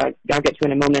that I'll get to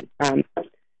in a moment.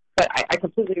 But I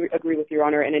completely agree with Your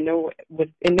Honor, and in no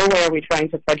way are we trying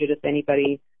to prejudice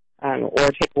anybody or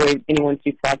take away anyone's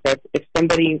due process. If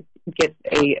somebody gets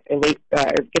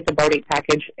gets a bar date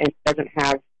package and doesn't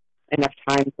have enough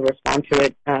time to respond to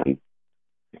it, and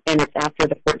it's after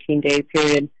the 14-day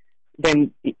period,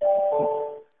 then completely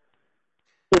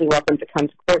welcome to come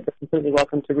to court. They're completely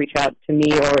welcome to reach out to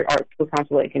me or our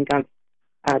counsel at Aiken Gump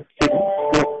to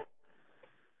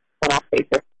one-off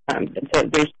basis. So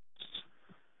there's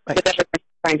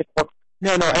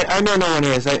No, I know no one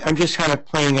is. I'm just kind of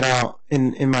playing it out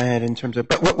in my head in terms of.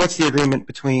 But what's the agreement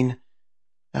between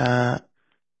the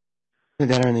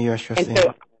debtor and the U.S. trustee?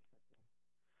 So,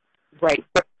 right.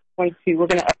 We're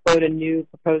going to upload a new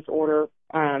proposed order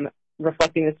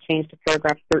reflecting this change to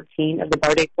paragraph 13 of the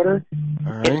bar date order.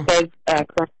 Right. It says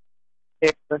currently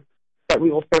that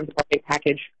we will serve the bar date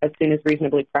package as soon as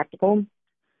reasonably practical,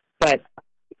 but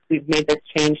we've made this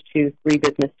change to 3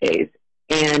 business days.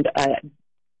 And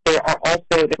there are also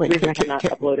the reason I have not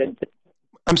uploaded.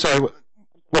 I'm sorry.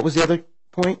 What was the other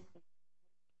point?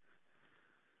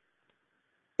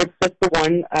 It's just the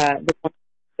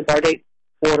bar date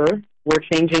order. We're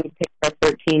changing paragraph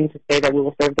 13 to say that we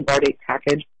will serve the bar date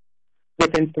package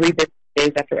within 3 business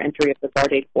days after entry of the bar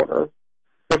date order.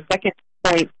 The second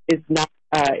point is not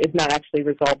actually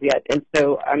resolved yet, and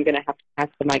so I'm going to have to pass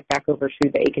the mic back over to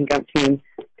the Aiken Gump team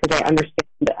because I understand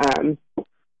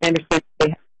they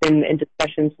have been in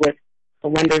discussions with the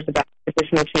lenders about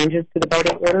additional changes to the bar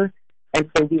date order, and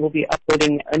so we will be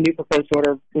uploading a new proposed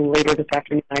order later this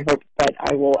afternoon, I hope, but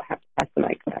I will have to pass the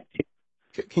mic back to you.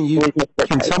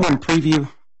 Can someone preview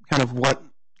kind of what,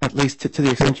 at least to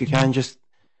the extent you can, just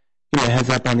give me a heads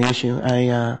up on the issue?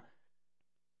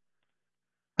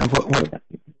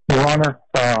 Your Honor,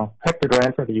 Hector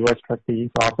Duran for the U.S. Trustee's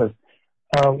Office.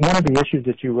 One of the issues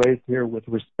that you raised here with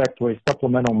respect to a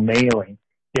supplemental mailing,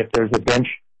 if there's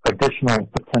additional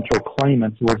potential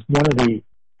claimants, was one of the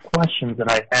questions that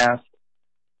I asked.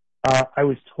 I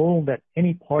was told that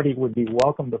any party would be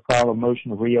welcome to file a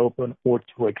motion to reopen or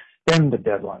to extend the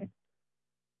deadline.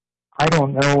 I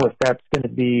don't know if that's going to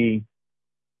be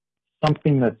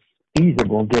something that's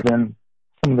feasible given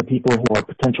some of the people who are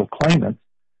potential claimants,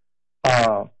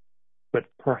 but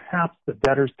perhaps the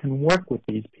debtors can work with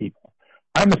these people.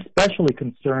 I'm especially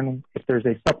concerned if there's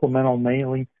a supplemental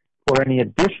mailing for any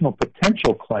additional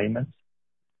potential claimants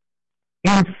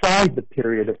inside the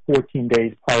period of 14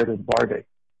 days prior to the bar date.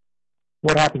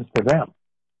 What happens to them?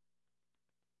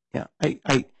 Yeah, I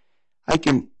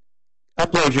can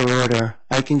upload your order.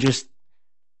 I don't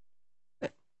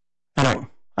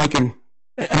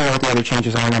know what the other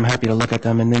changes are, and I'm happy to look at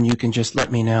them, and then you can just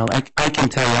let me know. I can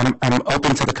tell you, I'm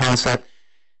open to the concept,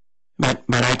 but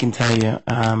I can tell you,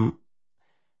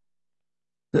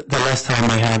 the less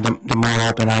time I have, the more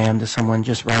open I am to someone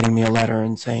just writing me a letter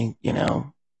and saying, you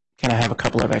know, can I have a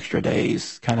couple of extra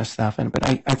days kind of stuff. But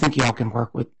I think y'all can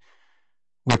work with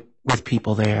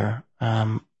people there.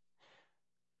 You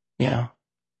know,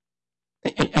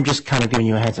 I'm just kind of giving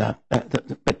you a heads up.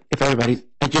 But if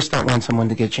I just don't want someone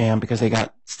to get jammed because they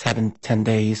got 7-10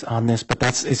 days on this. But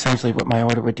that's essentially what my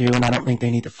order would do, and I don't think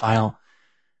they need to file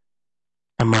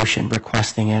a motion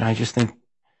requesting it. I just think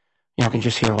y'all can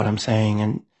just hear what I'm saying,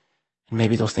 and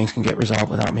maybe those things can get resolved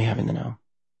without me having to know.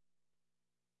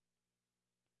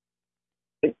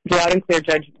 Loud and clear,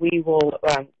 Judge. We will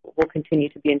we'll continue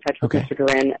to be in touch with Mr.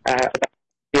 Duran about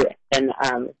it, and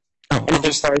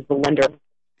as far as the lender.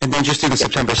 And then just do the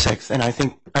September 6th. And I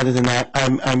think other than that,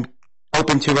 I'm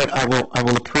open to it. I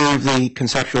will approve the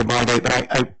conceptual bar date, but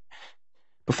I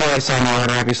before I sign the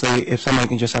order, obviously, if someone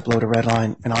can just upload a red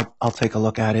line, and I'll take a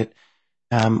look at it.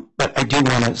 But I do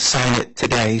want to sign it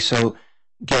today, so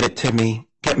get it to me.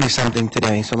 Get me something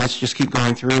today. So let's just keep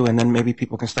going through, and then maybe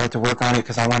people can start to work on it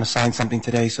because I want to sign something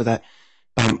today so that,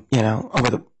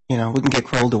 we can get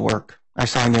Kroll to work. I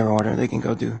sign their order. They can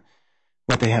go do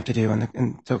what they have to do,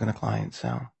 and so can the client.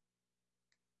 So.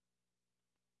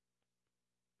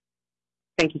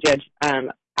 Thank you, Judge.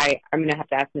 I'm going to have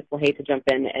to ask Ms. LaHaye to jump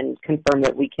in and confirm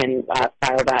that we can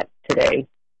file that today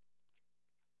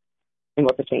and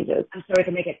what the change is. I'm sorry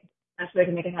to make it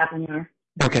happen, Your Honor.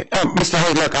 Okay. Mr.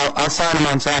 Hay, look, I'll sign them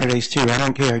on Saturdays too. I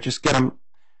don't care. Just get them,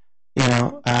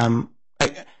 what I'm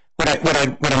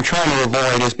trying to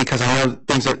avoid is because I know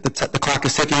things are, the clock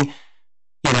is ticking,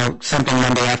 something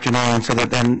Monday afternoon so that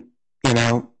then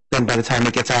by the time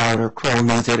it gets out or Kroll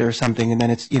needs it or something, and then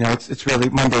it's really,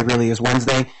 Monday really is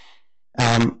Wednesday.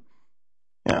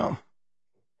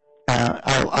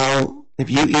 If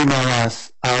you email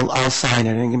us, I'll sign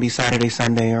it, and it can be Saturday,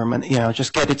 Sunday, or Monday.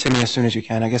 Just get it to me as soon as you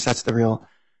can. I guess that's the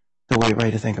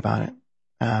way to think about it.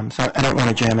 So I don't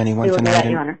want to jam anyone tonight.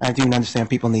 And I do understand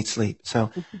people need sleep. So,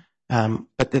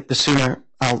 but the sooner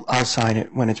I'll sign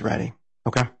it when it's ready.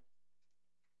 Okay.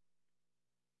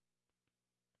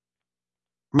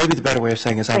 Maybe the better way of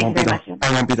saying it is I won't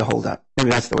be the holdup. Maybe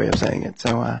that's the way of saying it.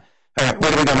 So, all right,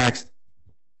 where do we go next?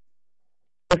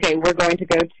 Okay, we're going to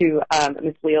go to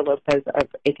Ms. Leah Lopez of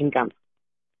Aiken Gump.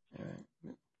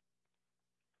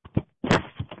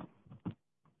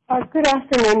 Good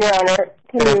afternoon, Your Honor.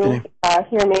 Can you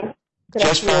hear me?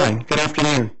 Just fine. Good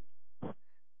afternoon.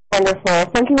 Wonderful.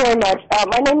 Thank you very much.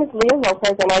 My name is Leah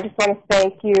Lopez, and I just want to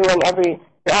thank you and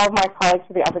all of my colleagues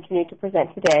for the opportunity to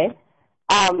present today.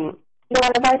 Your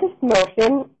Honor, by this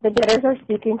motion, the debtors are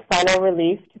seeking final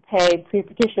relief to pay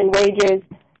pre-petition wages,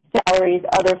 salaries,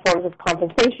 other forms of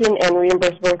compensation, and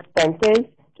reimbursable expenses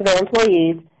to their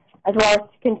employees, as well as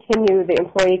to continue the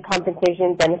Employee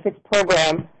Compensation Benefits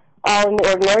Program, all in the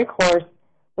ordinary course,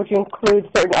 which includes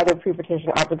certain other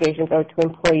pre-petition obligations owed to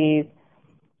employees.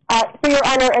 So, Your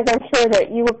Honor, as I'm sure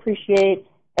that you appreciate,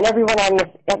 and everyone on this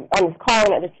call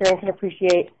and at this hearing can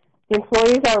appreciate, the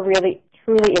employees are really,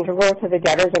 truly integral to the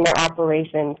debtors and their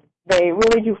operations. They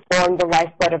really do form the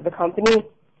lifeblood of the company.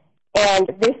 And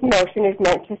this motion is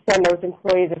meant to send those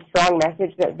employees a strong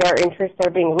message that their interests are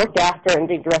being looked after and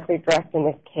being directly addressed in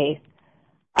this case.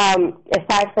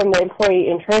 Aside from the employee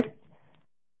interests,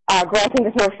 granting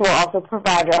this motion will also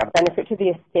provide a benefit to the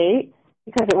estate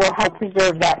because it will help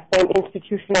preserve that same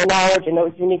institutional knowledge and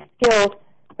those unique skills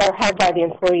that are held by the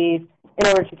employees in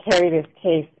order to carry this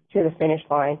case to the finish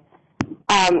line.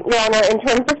 Your Honor, in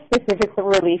terms of specific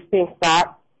relief being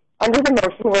sought, under the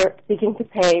motion we're seeking to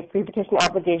pay pre-petition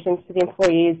obligations to the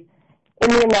employees in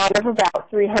the amount of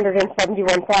about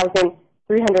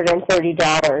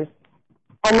 $371,330.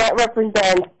 And that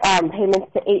represents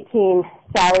payments to 18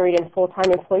 salaried and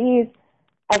full-time employees,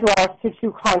 as well as to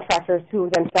 2 contractors who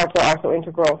themselves are also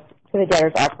integral to the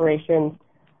debtor's operations.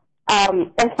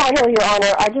 And finally, Your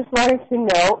Honor, I just wanted to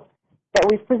note that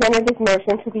we've presented this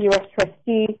motion to the U.S.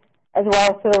 trustee as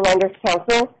well as to the Lenders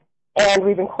Council, and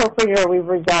we've incorporated or we've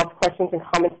resolved questions and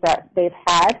comments that they've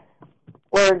had.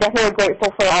 We're definitely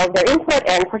grateful for all of their input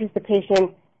and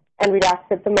participation, and we'd ask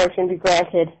that the motion be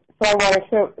granted. So I wanted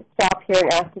to stop here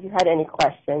and ask if you had any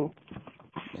questions.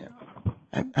 Yeah.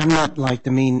 I'm not like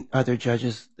the mean other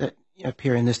judges that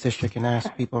appear in this district and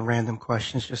ask people random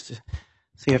questions just to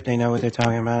see if they know what they're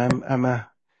talking about.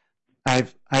 I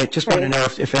just want to know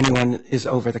if anyone is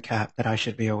over the cap that I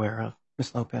should be aware of.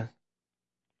 Ms. Lopez.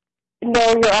 No,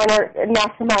 Your Honor,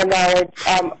 not to my knowledge.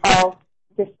 I'll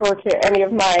defer to any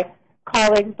of my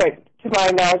colleagues, but to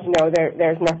my knowledge, no,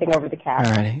 there's nothing over the cap.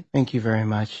 All righty. Thank you very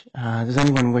much. Does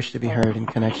anyone wish to be heard in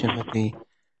connection with the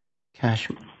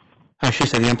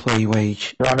the employee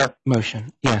wage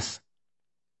motion? Yes.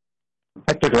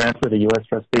 Hector Grant for the U.S.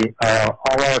 trustee.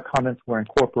 All our comments were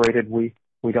incorporated. We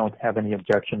don't have any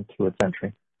objection to its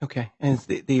entry. Okay. And is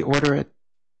the order at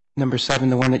number 7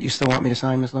 the one that you still want me to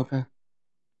sign, Ms. Lopez?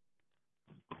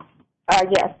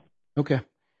 Yes. Okay.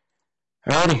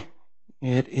 All righty.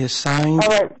 It is signed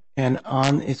and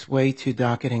on its way to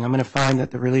docketing. I'm going to find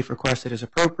that the relief requested is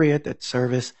appropriate, that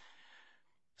service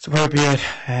is appropriate,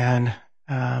 and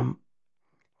I want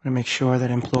to make sure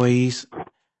that employees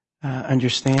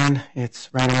understand it's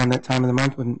right around that time of the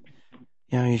month when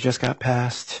you just got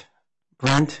past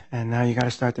rent and now you got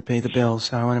to start to pay the bills.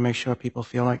 So I want to make sure people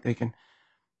feel like they can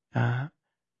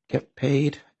get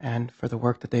paid and for the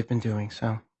work that they've been doing.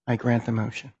 So I grant the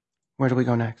motion. Where do we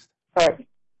go next? All right.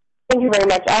 Thank you very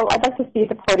much. I'd like to see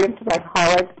the podium to my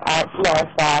colleagues.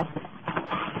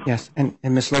 Yes, and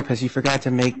Ms. Lopez, you forgot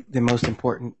to make the most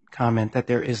important comment that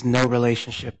there is no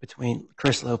relationship between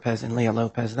Chris Lopez and Leah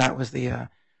Lopez. That was the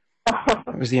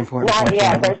important Not point.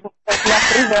 yet. There's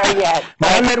nothing there yet.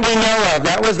 None that we know of.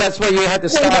 That's what you had to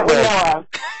start with.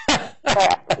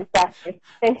 Yeah, exactly.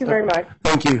 Thank you very much.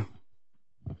 Thank you.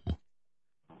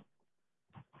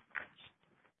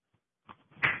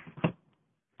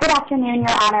 Good afternoon,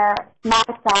 Your Honor. Matt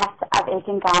Goss of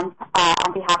Aiken Gump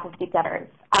on behalf of the debtors.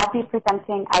 I'll be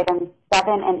presenting items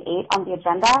 7 and 8 on the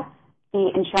agenda,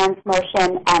 the insurance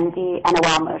motion and the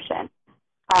NOL motion,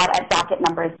 at docket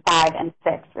numbers 5 and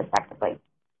 6, respectively.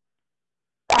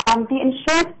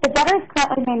 The debtors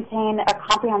currently maintain a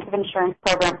comprehensive insurance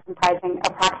program comprising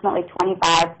approximately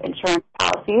 25 insurance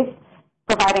policies,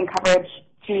 providing coverage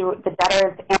to the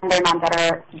debtors and their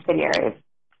non-debtor subsidiaries.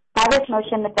 By this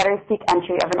motion, the debtors seek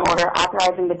entry of an order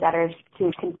authorizing the debtors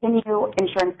to continue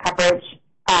insurance coverage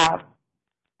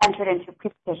entered into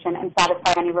pre-petition and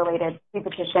satisfy any related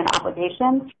pre-petition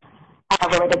obligations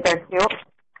related thereto,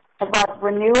 as well as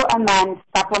renew, amend,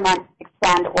 supplement,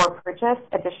 extend, or purchase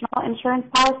additional insurance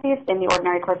policies in the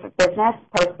ordinary course of business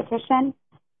post-petition,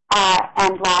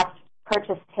 and last,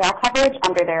 purchase tail coverage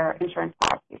under their insurance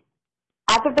policies.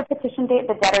 As of the petition date,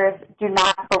 the debtors do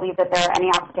not believe that there are any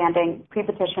outstanding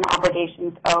pre-petition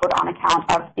obligations owed on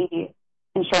account of the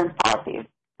insurance policies.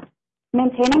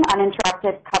 Maintaining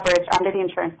uninterrupted coverage under the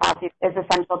insurance policies is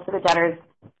essential to the debtors'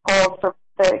 goals for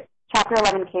the Chapter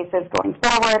 11 cases going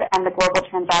forward and the global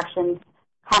transactions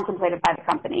contemplated by the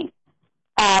company.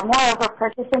 Moreover,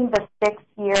 purchasing the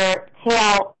 6-year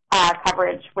tail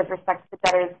coverage with respect to the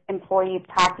debtors' employee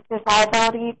practices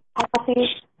liability policy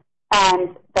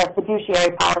and the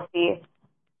fiduciary policy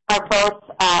are both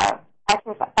a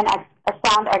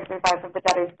sound exercise of the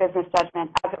debtor's business judgment,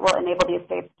 as it will enable the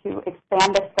estates to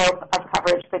expand the scope of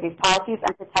coverage for these policies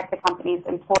and protect the company's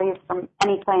employees from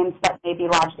any claims that may be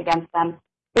lodged against them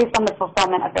based on the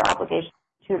fulfillment of their obligations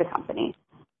to the company.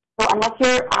 So unless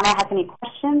Your Honor has any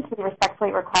questions, we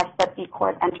respectfully request that the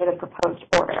court enter the proposed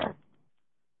order.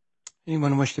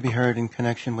 Anyone wish to be heard in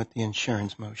connection with the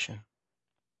insurance motion?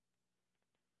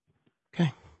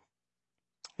 Okay.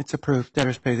 It's approved.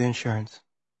 Debtors pay the insurance.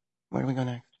 Where do we go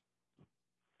next?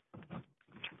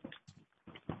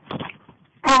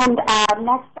 And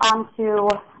next on to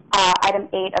item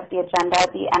 8 of the agenda,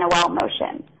 the NOL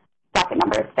motion, docket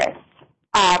number 6.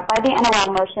 By the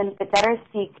NOL motion, the debtors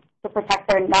seek to protect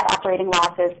their net operating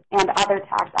losses and other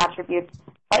tax attributes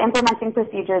by implementing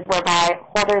procedures whereby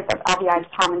holders of LVI's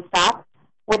common stock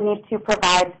would need to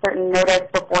provide certain notice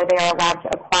before they are allowed to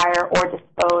acquire or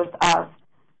dispose of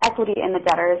equity in the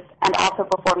debtors, and also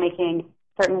before making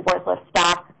certain worthless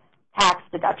stock tax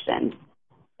deductions.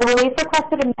 The relief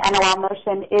requested in the NOL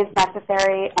motion is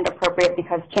necessary and appropriate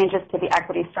because changes to the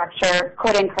equity structure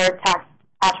could incur tax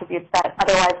attributes that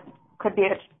otherwise could be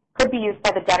used by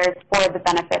the debtors for the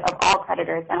benefit of all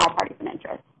creditors and all parties in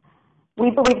interest. We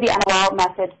believe the NOL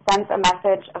message sends a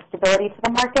message of stability to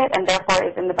the market and therefore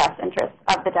is in the best interest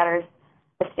of the debtors'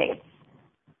 estates.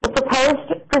 The proposed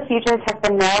procedures have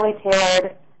been narrowly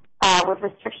tailored with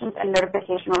restrictions and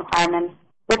notification requirements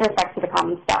with respect to the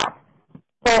common stock.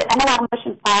 The NOL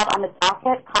motion filed on the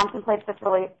docket contemplates this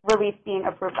relief being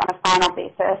approved on a final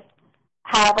basis.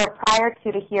 However, prior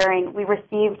to the hearing, we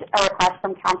received a request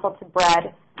from counsel to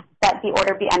Bread that the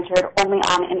order be entered only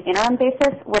on an interim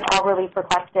basis, with all relief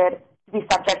requested to be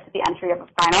subject to the entry of a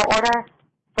final order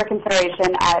for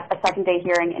consideration at a second-day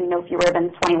hearing in no fewer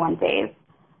than 21 days.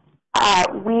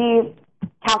 We,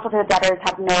 counsel to the debtors,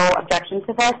 have no objection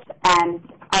to this and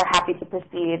are happy to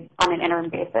proceed on an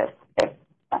interim basis if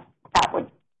that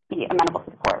would be amenable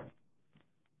to the court.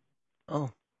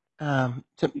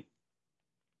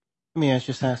 Let me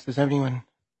just ask, does anyone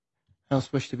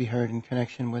else wish to be heard in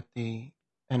connection with the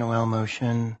NOL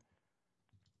motion?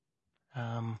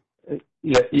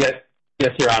 Yes,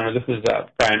 Your Honor. This is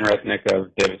Brian Resnick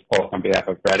of Davis Polk on behalf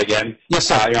of Brett again. Yes,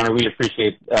 sir. Your Honor, we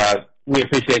appreciate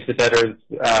the debtors'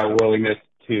 willingness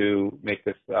to make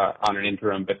this on an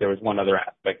interim, but there was one other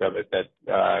aspect of it that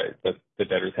the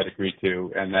debtors had agreed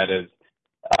to, and that is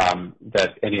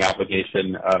that any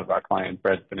obligation of our client,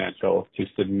 Bread Financial, to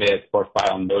submit or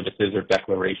file notices or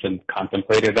declarations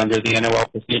contemplated under the NOL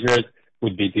procedures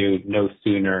would be due no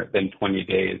sooner than 20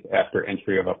 days after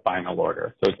entry of a final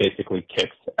order. So it basically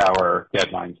kicks our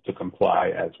deadlines to comply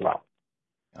as well.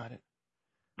 Got it.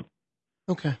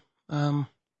 Okay. Let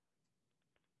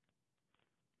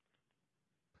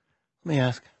me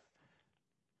ask,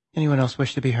 anyone else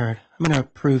wish to be heard? I'm going to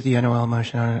approve the NOL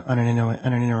motion on an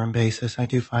interim basis. I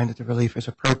do find that the relief is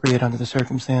appropriate under the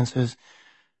circumstances.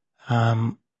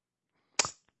 Counsel,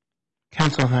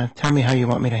 tell me how you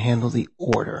want me to handle the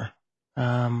order.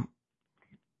 I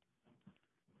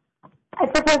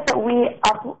propose that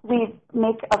we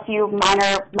make a few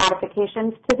minor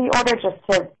modifications to the order just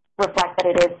to reflect that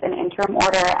it is an interim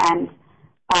order and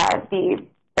the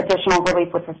additional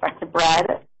relief with respect to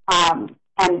Bread, and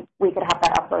we could have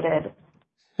that uploaded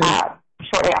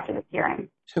shortly after this hearing.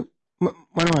 So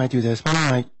why don't I do this?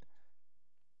 I've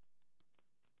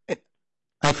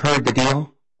heard the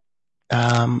deal,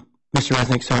 Mr.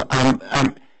 Resnick, so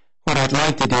what I'd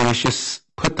like to do is just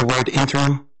put the word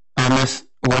interim on this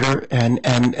order, and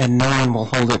no one will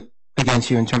hold it against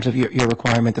you in terms of your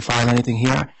requirement to file anything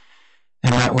here.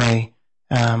 And that way,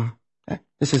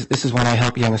 this is when I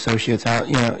help young associates out.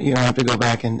 You don't have to go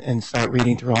back and start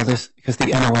reading through all this because the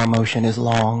NOL motion is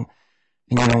long,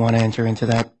 and you don't want to enter into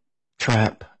that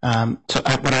trap. So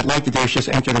what I'd like to do is just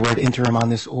enter the word interim on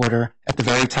this order at the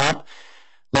very top,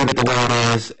 leave it the way it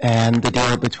is, and the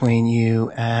deal between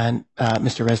you and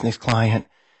Mr. Resnick's client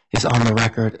is on the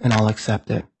record, and I'll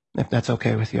accept it, if that's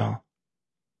okay with you all.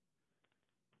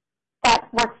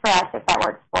 That works for us if that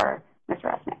works for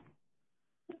Mr. Resnick.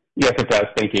 Yes, it does.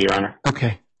 Thank you, Your Honor.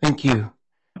 Okay. Thank you.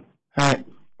 All right.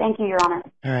 Thank you, Your Honor.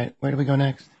 All right. Where do we go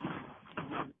next?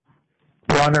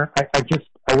 Your Honor, I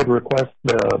would request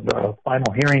the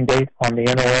final hearing date on the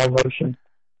NOL motion.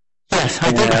 Yes,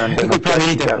 I think we probably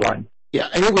need to. Yeah,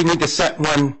 I think we need to set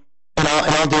one, and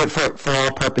I'll do it for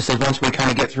all purposes once we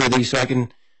kind of get through these, so I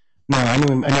can. No, I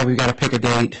know we've got to pick a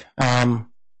date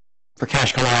for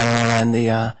cash collateral and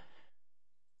the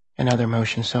another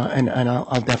motion. So and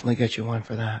I'll definitely get you one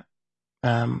for that.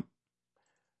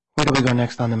 Where do we go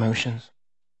next on the motions?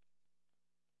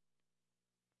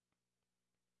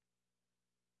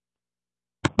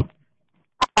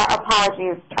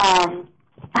 Apologies.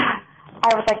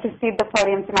 I would like to cede the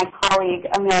podium to my colleague,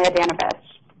 Amelia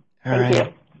Danovich. Thank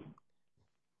you.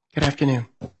 Good afternoon.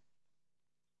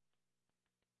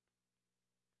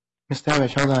 Ms.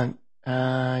 Danovich, hold on.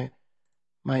 I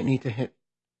might need to hit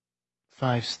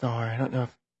 5-star. I don't know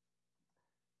if...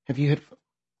 Have you hit...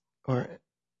 Or...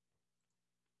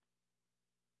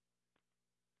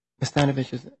 Ms.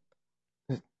 Danovich,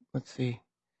 let's see.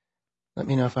 Let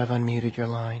me know if I've unmuted your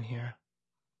line here.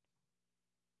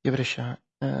 Give it a shot.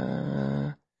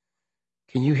 Can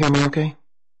you hear me okay?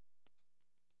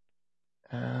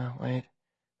 Wade.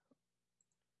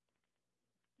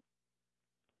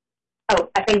 Oh,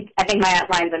 I think my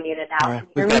line's unmuted now. All right,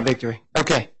 we've got victory.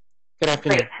 Okay. Good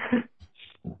afternoon. Great.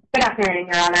 Good afternoon,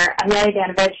 Your Honor. Amelia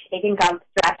Danovich, Hagen Gump,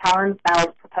 Strattower, and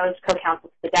Feld, proposed co-counsel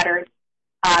to the debtors.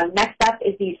 Next up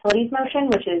is the utilities motion,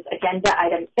 which is agenda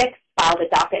item 6, filed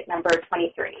at docket number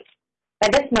 23. By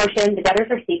this motion, the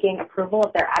debtors are seeking approval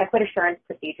of their adequate assurance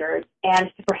procedures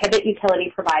and to prohibit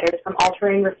utility providers from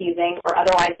altering, refusing, or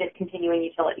otherwise discontinuing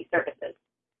utility services.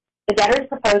 The debtors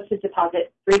propose to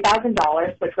deposit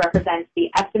 $3,000, which represents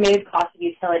the estimated cost of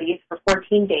utilities for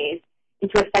 14 days,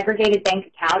 into a segregated bank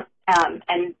account,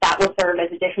 and that will serve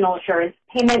as additional assurance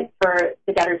payment for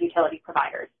the debtors' utility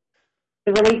providers.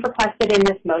 The relief requested in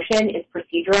this motion is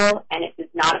procedural, and it does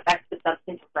not affect the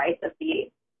substantive rights of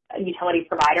the utility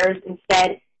providers.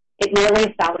 Instead, it merely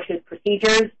establishes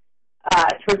procedures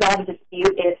to resolve a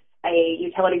dispute if a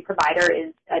utility provider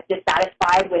is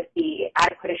dissatisfied with the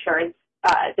adequate assurance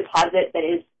deposit that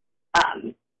is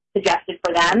suggested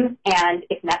for them, and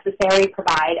if necessary,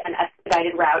 provide an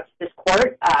expedited route to this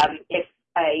court if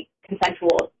a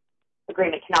consensual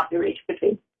agreement cannot be reached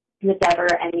between the debtor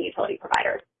and the utility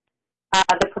provider.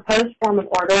 The proposed form of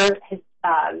order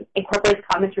incorporates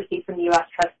comments received from the U.S.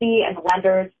 trustee and the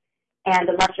lenders, and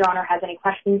unless Your Honor has any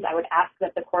questions, I would ask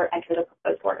that the court enter the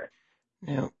proposed order.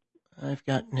 No, I've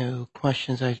got no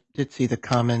questions. I did see the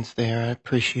comments there. I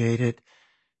appreciate it.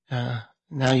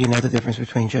 Now you know the difference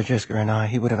between Judge Isker and I.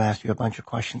 He would have asked you a bunch of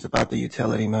questions about the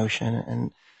utility motion,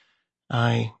 and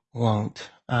I won't.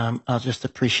 I'll just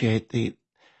appreciate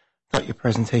thought your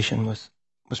presentation was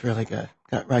really good.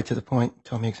 Got right to the point,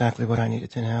 told me exactly what I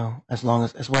needed to know, as well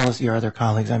as your other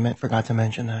colleagues. I forgot to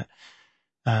mention that.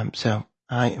 So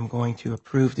I am going to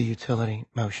approve the utility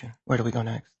motion. Where do we go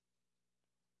next?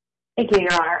 Thank you,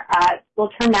 Your Honor. We'll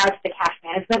turn now to the cash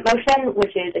management motion,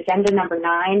 which is agenda number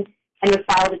 9, and was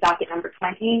filed at docket number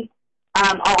 20.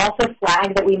 I'll also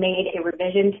flag that we made a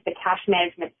revision to the cash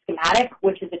management schematic,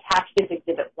 which is attached as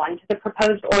Exhibit 1 to the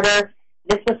proposed order.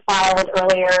 This was filed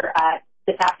earlier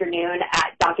this afternoon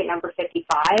at docket number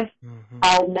 55.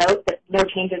 I'll note that no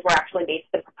changes were actually made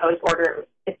to the proposed order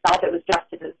itself. It was just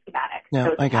to the schematic. No,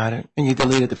 so I got it. And you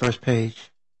deleted the first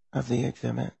page of the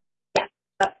exhibit. Yes,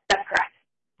 that's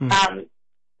correct.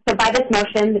 So by this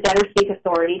motion, the debtors seek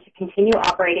authority to continue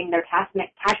operating their cash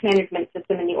management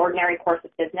system in the ordinary course of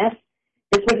business.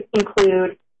 This would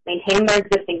include maintaining their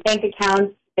existing bank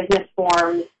accounts, business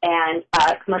forms, and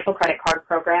a commercial credit card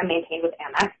program maintained with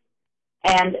Amex,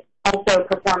 and also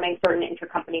performing certain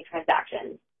intercompany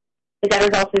transactions. The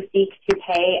debtors also seek to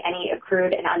pay any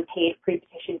accrued and unpaid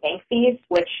pre-petition bank fees,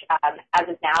 which, as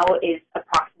of now, is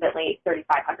approximately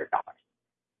 $3,500.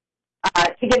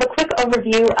 To give a quick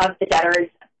overview of the debtors'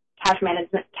 cash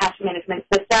management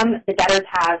system, the debtors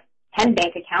have 10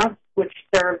 bank accounts, which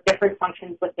serve different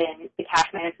functions within the cash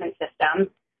management system.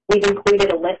 We've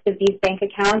included a list of these bank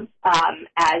accounts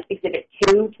as Exhibit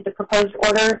 2 to the proposed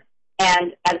order,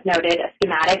 and as noted, a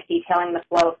schematic detailing the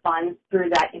flow of funds through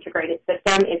that integrated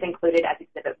system is included as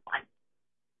Exhibit 1.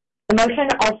 The motion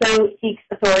also seeks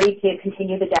authority to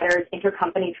continue the debtors'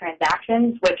 intercompany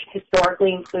transactions, which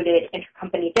historically included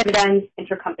intercompany dividends,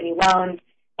 intercompany loans,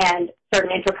 and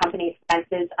certain intercompany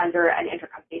expenses under an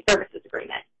intercompany services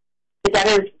agreement. The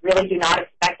debtors really do not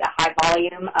expect a high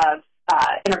volume of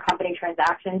intercompany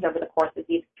transactions over the course of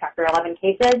these Chapter 11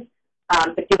 cases,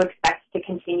 but do expect to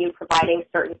continue providing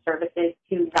certain services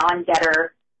to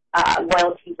non-debtor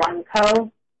Loyalty One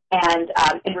Co. and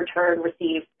in return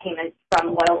receive payments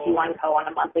from Loyalty One Co. on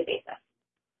a monthly basis.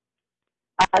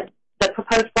 The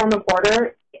proposed form of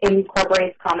order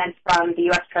incorporates comments from the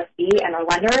U.S. trustee and our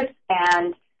lenders,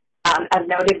 and as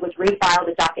noted, was refiled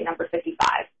at docket number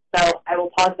 55. So I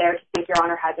will pause there to see if Your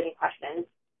Honor has any questions.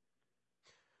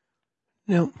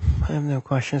 No, I have no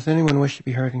questions. Does anyone wish to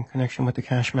be heard in connection with the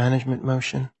cash management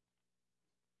motion?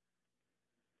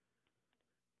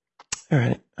 All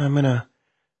right, I'm going to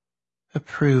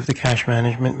approve the cash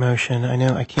management motion. I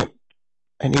know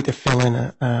I need to fill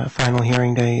in a final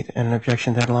hearing date and an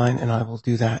objection deadline, and I will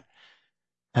do that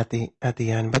at the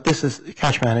end. But this is a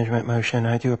cash management motion.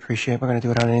 I do appreciate we're going to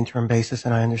do it on an interim basis,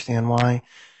 and I understand why.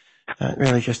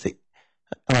 Really just to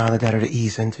allow the debtor to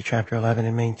ease into Chapter 11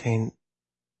 and maintain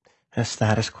a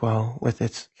status quo with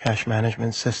its cash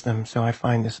management system. So I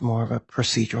find this more of a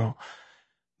procedural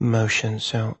motion.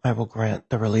 So I will grant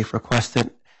the relief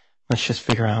requested. Let's just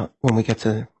figure out when we get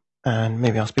to, and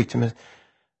maybe I'll speak to Ms.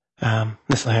 Lamb.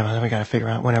 We got to figure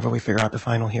out whenever we figure out the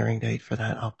final hearing date for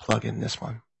that. I'll plug in this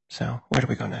one. So where do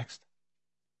we go next?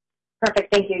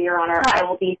 Perfect. Thank you, Your Honor. I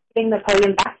will be giving the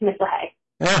podium back to Ms. LaHaye.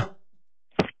 Yeah.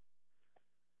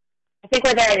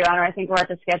 think we're there, Your Honor. I think we're at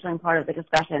the scheduling part of the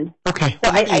discussion. Okay.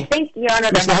 So I think, Your Honor,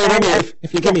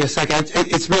 if you give me a second,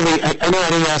 it's really, I know I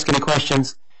didn't ask any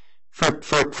questions for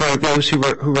those who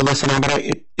were listening, but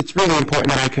it's really important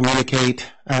that I communicate,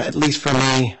 at least for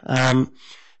me, how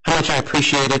much I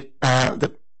appreciated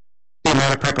the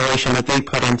amount of preparation that they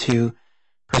put into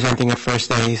presenting at First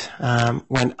Days.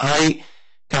 When I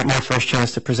got my first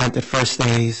chance to present at First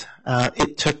Days,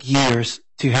 it took years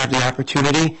to have the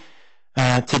opportunity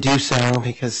to do so,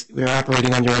 because we were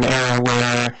operating under an era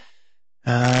where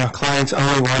clients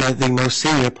only wanted the most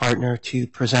senior partner to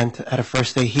present at a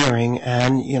first day hearing,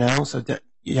 and so the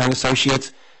young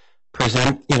associates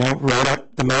wrote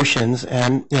up the motions,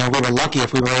 and we were lucky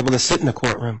if we were able to sit in the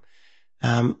courtroom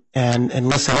and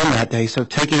listen in that day. So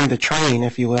taking the train,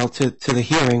 if you will, to the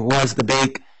hearing was the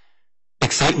big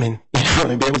excitement.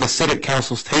 To be able to sit at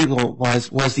counsel's table was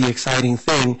the exciting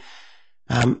thing.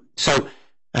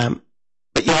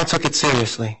 But you all took it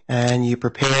seriously, and you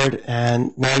prepared,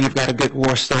 and now you've got a good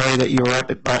war story that you were up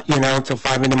at, until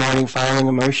 5 a.m. filing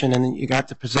a motion, and then you got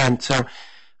to present. So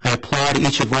I applaud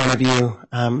each of one of you.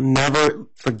 Never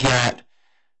forget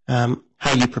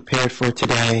how you prepared for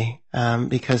today,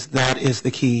 because that is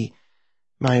the key,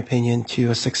 in my opinion,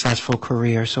 to a successful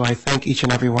career. So I thank each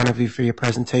and every one of you for your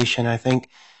presentation. I thank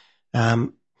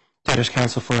Debtors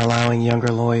Counsel for allowing younger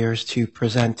lawyers to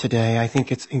present today. I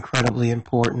think it's incredibly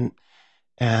important.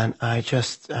 And I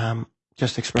just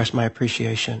express my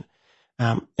appreciation.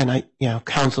 And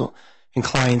counsel and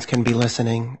clients can be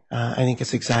listening. I think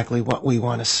it's exactly what we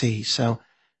want to see. So,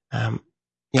 I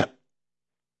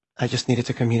just needed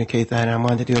to communicate that, and I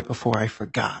wanted to do it before I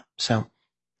forgot. So,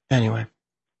 anyway,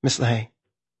 Ms. LaHaye,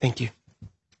 thank you.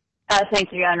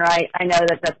 Thank you, Your Honor. I know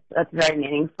that's very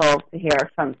meaningful to hear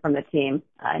from the team.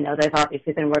 I know they've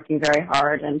obviously been working very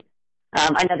hard, and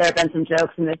I know there have been some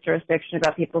jokes in this jurisdiction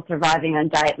about people surviving on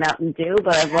Diet Mountain Dew,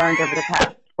 but I've learned over the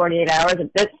past 48 hours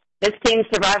that this team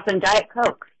survives on Diet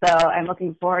Coke. So I'm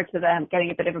looking forward to them getting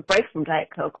a bit of a break from Diet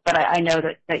Coke. But I know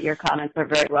that your comments are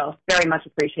very much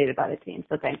appreciated by the team.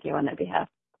 So thank you on their behalf.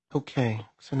 Okay.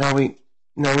 So now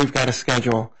we've got a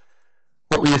schedule.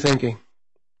 What were you thinking?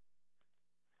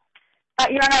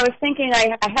 Your Honor, I was thinking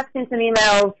I have seen some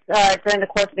emails during the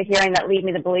course of the hearing that lead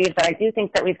me to believe that I do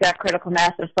think that we've got critical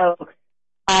mass of folks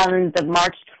on the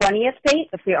March 20th date.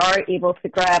 If we are able to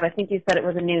grab, I think you said it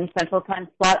was a noon Central Time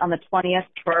slot on the 20th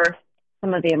for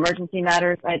some of the emergency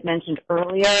matters I had mentioned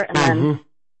earlier, and then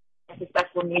I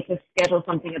suspect we'll need to schedule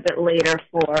something a bit later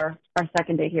for our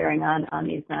second day hearing on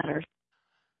these matters.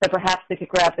 So perhaps we could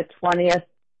grab the 20th,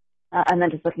 and then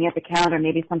just looking at the calendar,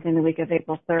 maybe something the week of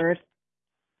April 3rd.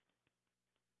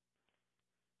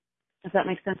 Does that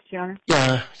make sense to you, Your Honor?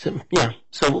 Yeah.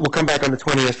 So we'll come back on the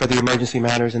 20th for the emergency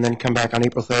matters, and then come back on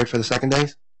April 3rd for the second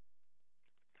days?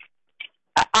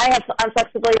 I'm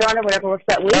flexible, Your Honor, whatever works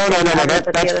that week. No.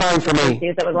 That's fine for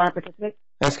me. That would want to participate?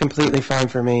 That's completely fine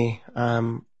for me.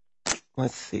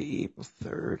 Let's see, April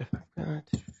 3rd.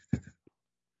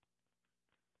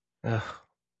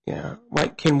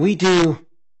 Can we do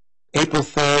April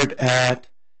 3rd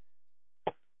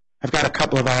I've got a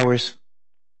couple of hours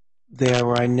there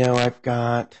where I know I've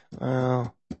got,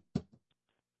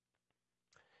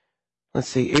 let's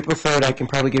see, April 3rd I can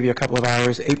probably give you a couple of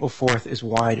hours. April 4th is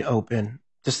wide open,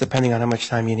 just depending on how much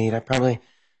time you need.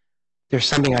 There's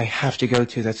something I have to go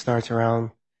to that starts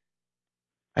around,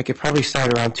 I could probably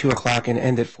start around 2 o'clock and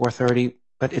end at 4:30,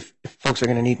 but if folks are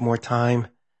going to need more time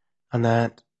on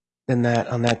that on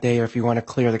that day, or if you want to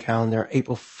clear the calendar,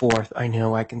 April 4th, I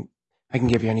know I can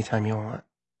give you any time you want.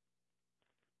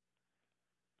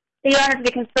 Your Honor, to be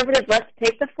conservative, let's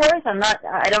take the 4th.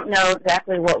 I don't know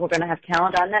exactly what we're going to have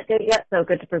calendar on that date yet, so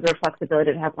good to preserve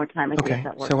flexibility to have more time. Okay,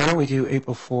 so why don't we do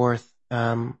April 4th,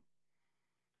 and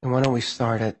why don't we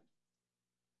start at,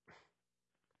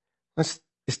 does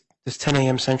 10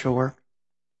 a.m. Central work?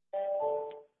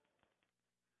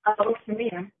 Works for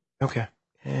me. Okay,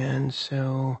 and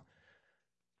so,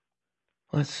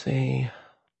 let's see.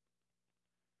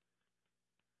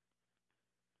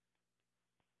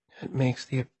 That makes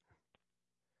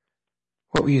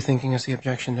what were you thinking as the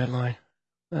objection deadline?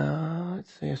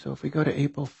 Let's see, so if we go to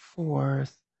April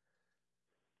 4th,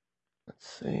 let's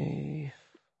see.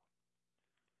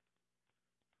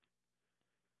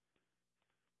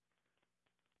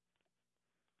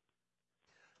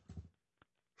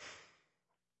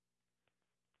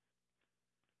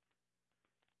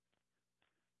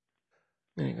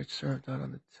 Then it got served out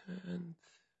on the 10th.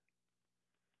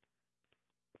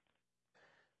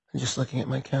 I'm just looking at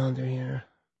my calendar here.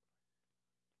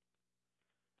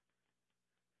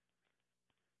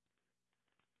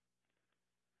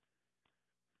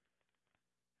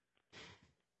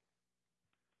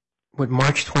 would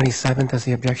March 27th as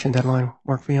the objection deadline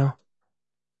work for you?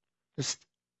 Just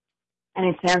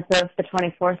Any chance of the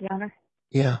 24th, Your Honor?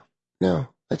 yeah, no,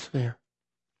 that's fair.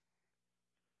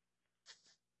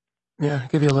 Yeah,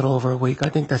 give you a little over a week. I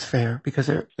think that's fair because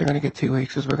they're going to get 2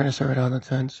 weeks because we're going to start it on the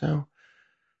 10th. So,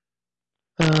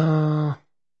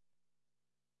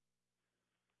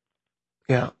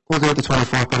 yeah, we'll do it the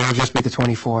 24th, but it'll just be the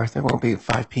 24th. It won't be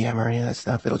 5 p.m. or any of that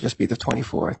stuff. It'll just be the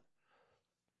 24th.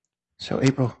 So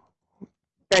April.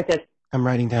 Very good. I'm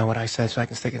writing down what I said so I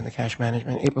can stick it in the cash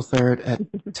management. April 3rd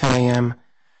at 10 a.m.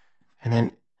 and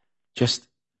then just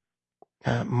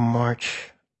March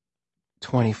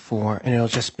 24, and it'll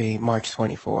just be March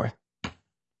 24th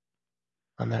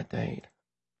on that date.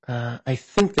 I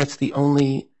think that's the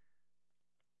only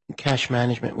cash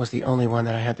management was the only one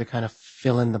that I had to kind of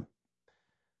fill in the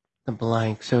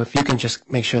blank. So if you can just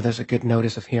make sure there's a good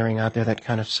notice of hearing out there that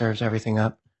kind of serves everything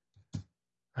up.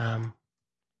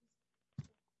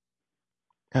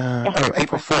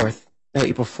 April 4th.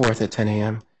 April 4th at 10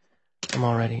 a.m. I'm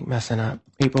already messing up.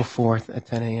 April 4th at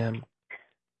 10 a.m.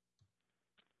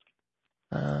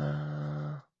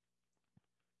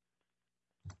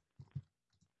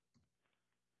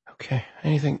 Okay.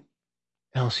 Anything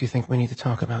else you think we need to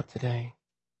talk about today?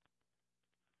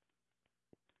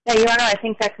 Yeah, Your Honor, I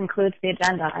think that concludes the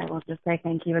agenda. I will just say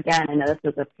thank you again. I know this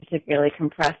was a particularly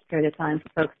compressed period of time for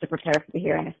folks to prepare for the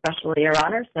hearing, especially Your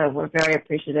Honor, so we're very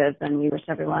appreciative, and we wish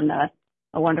everyone a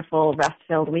wonderful,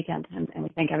 rest-filled weekend, and we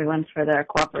thank everyone for their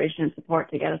cooperation and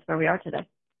support to get us where we are today.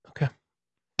 Okay.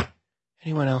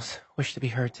 Anyone else wish to be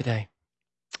heard today?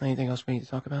 Anything else we need to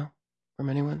talk about from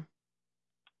anyone?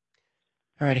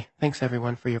 Alrighty. Thanks,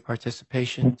 everyone, for your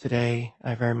participation today.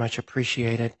 I very much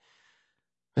appreciate it.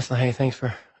 Ms. LaHaye, thanks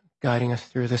for guiding us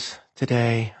through this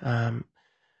today. And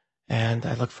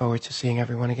I look forward to seeing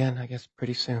everyone again, I guess,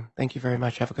 pretty soon. Thank you very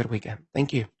much. Have a good weekend.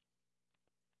 Thank you.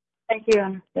 Thank you, Your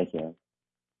Honor. Thank you.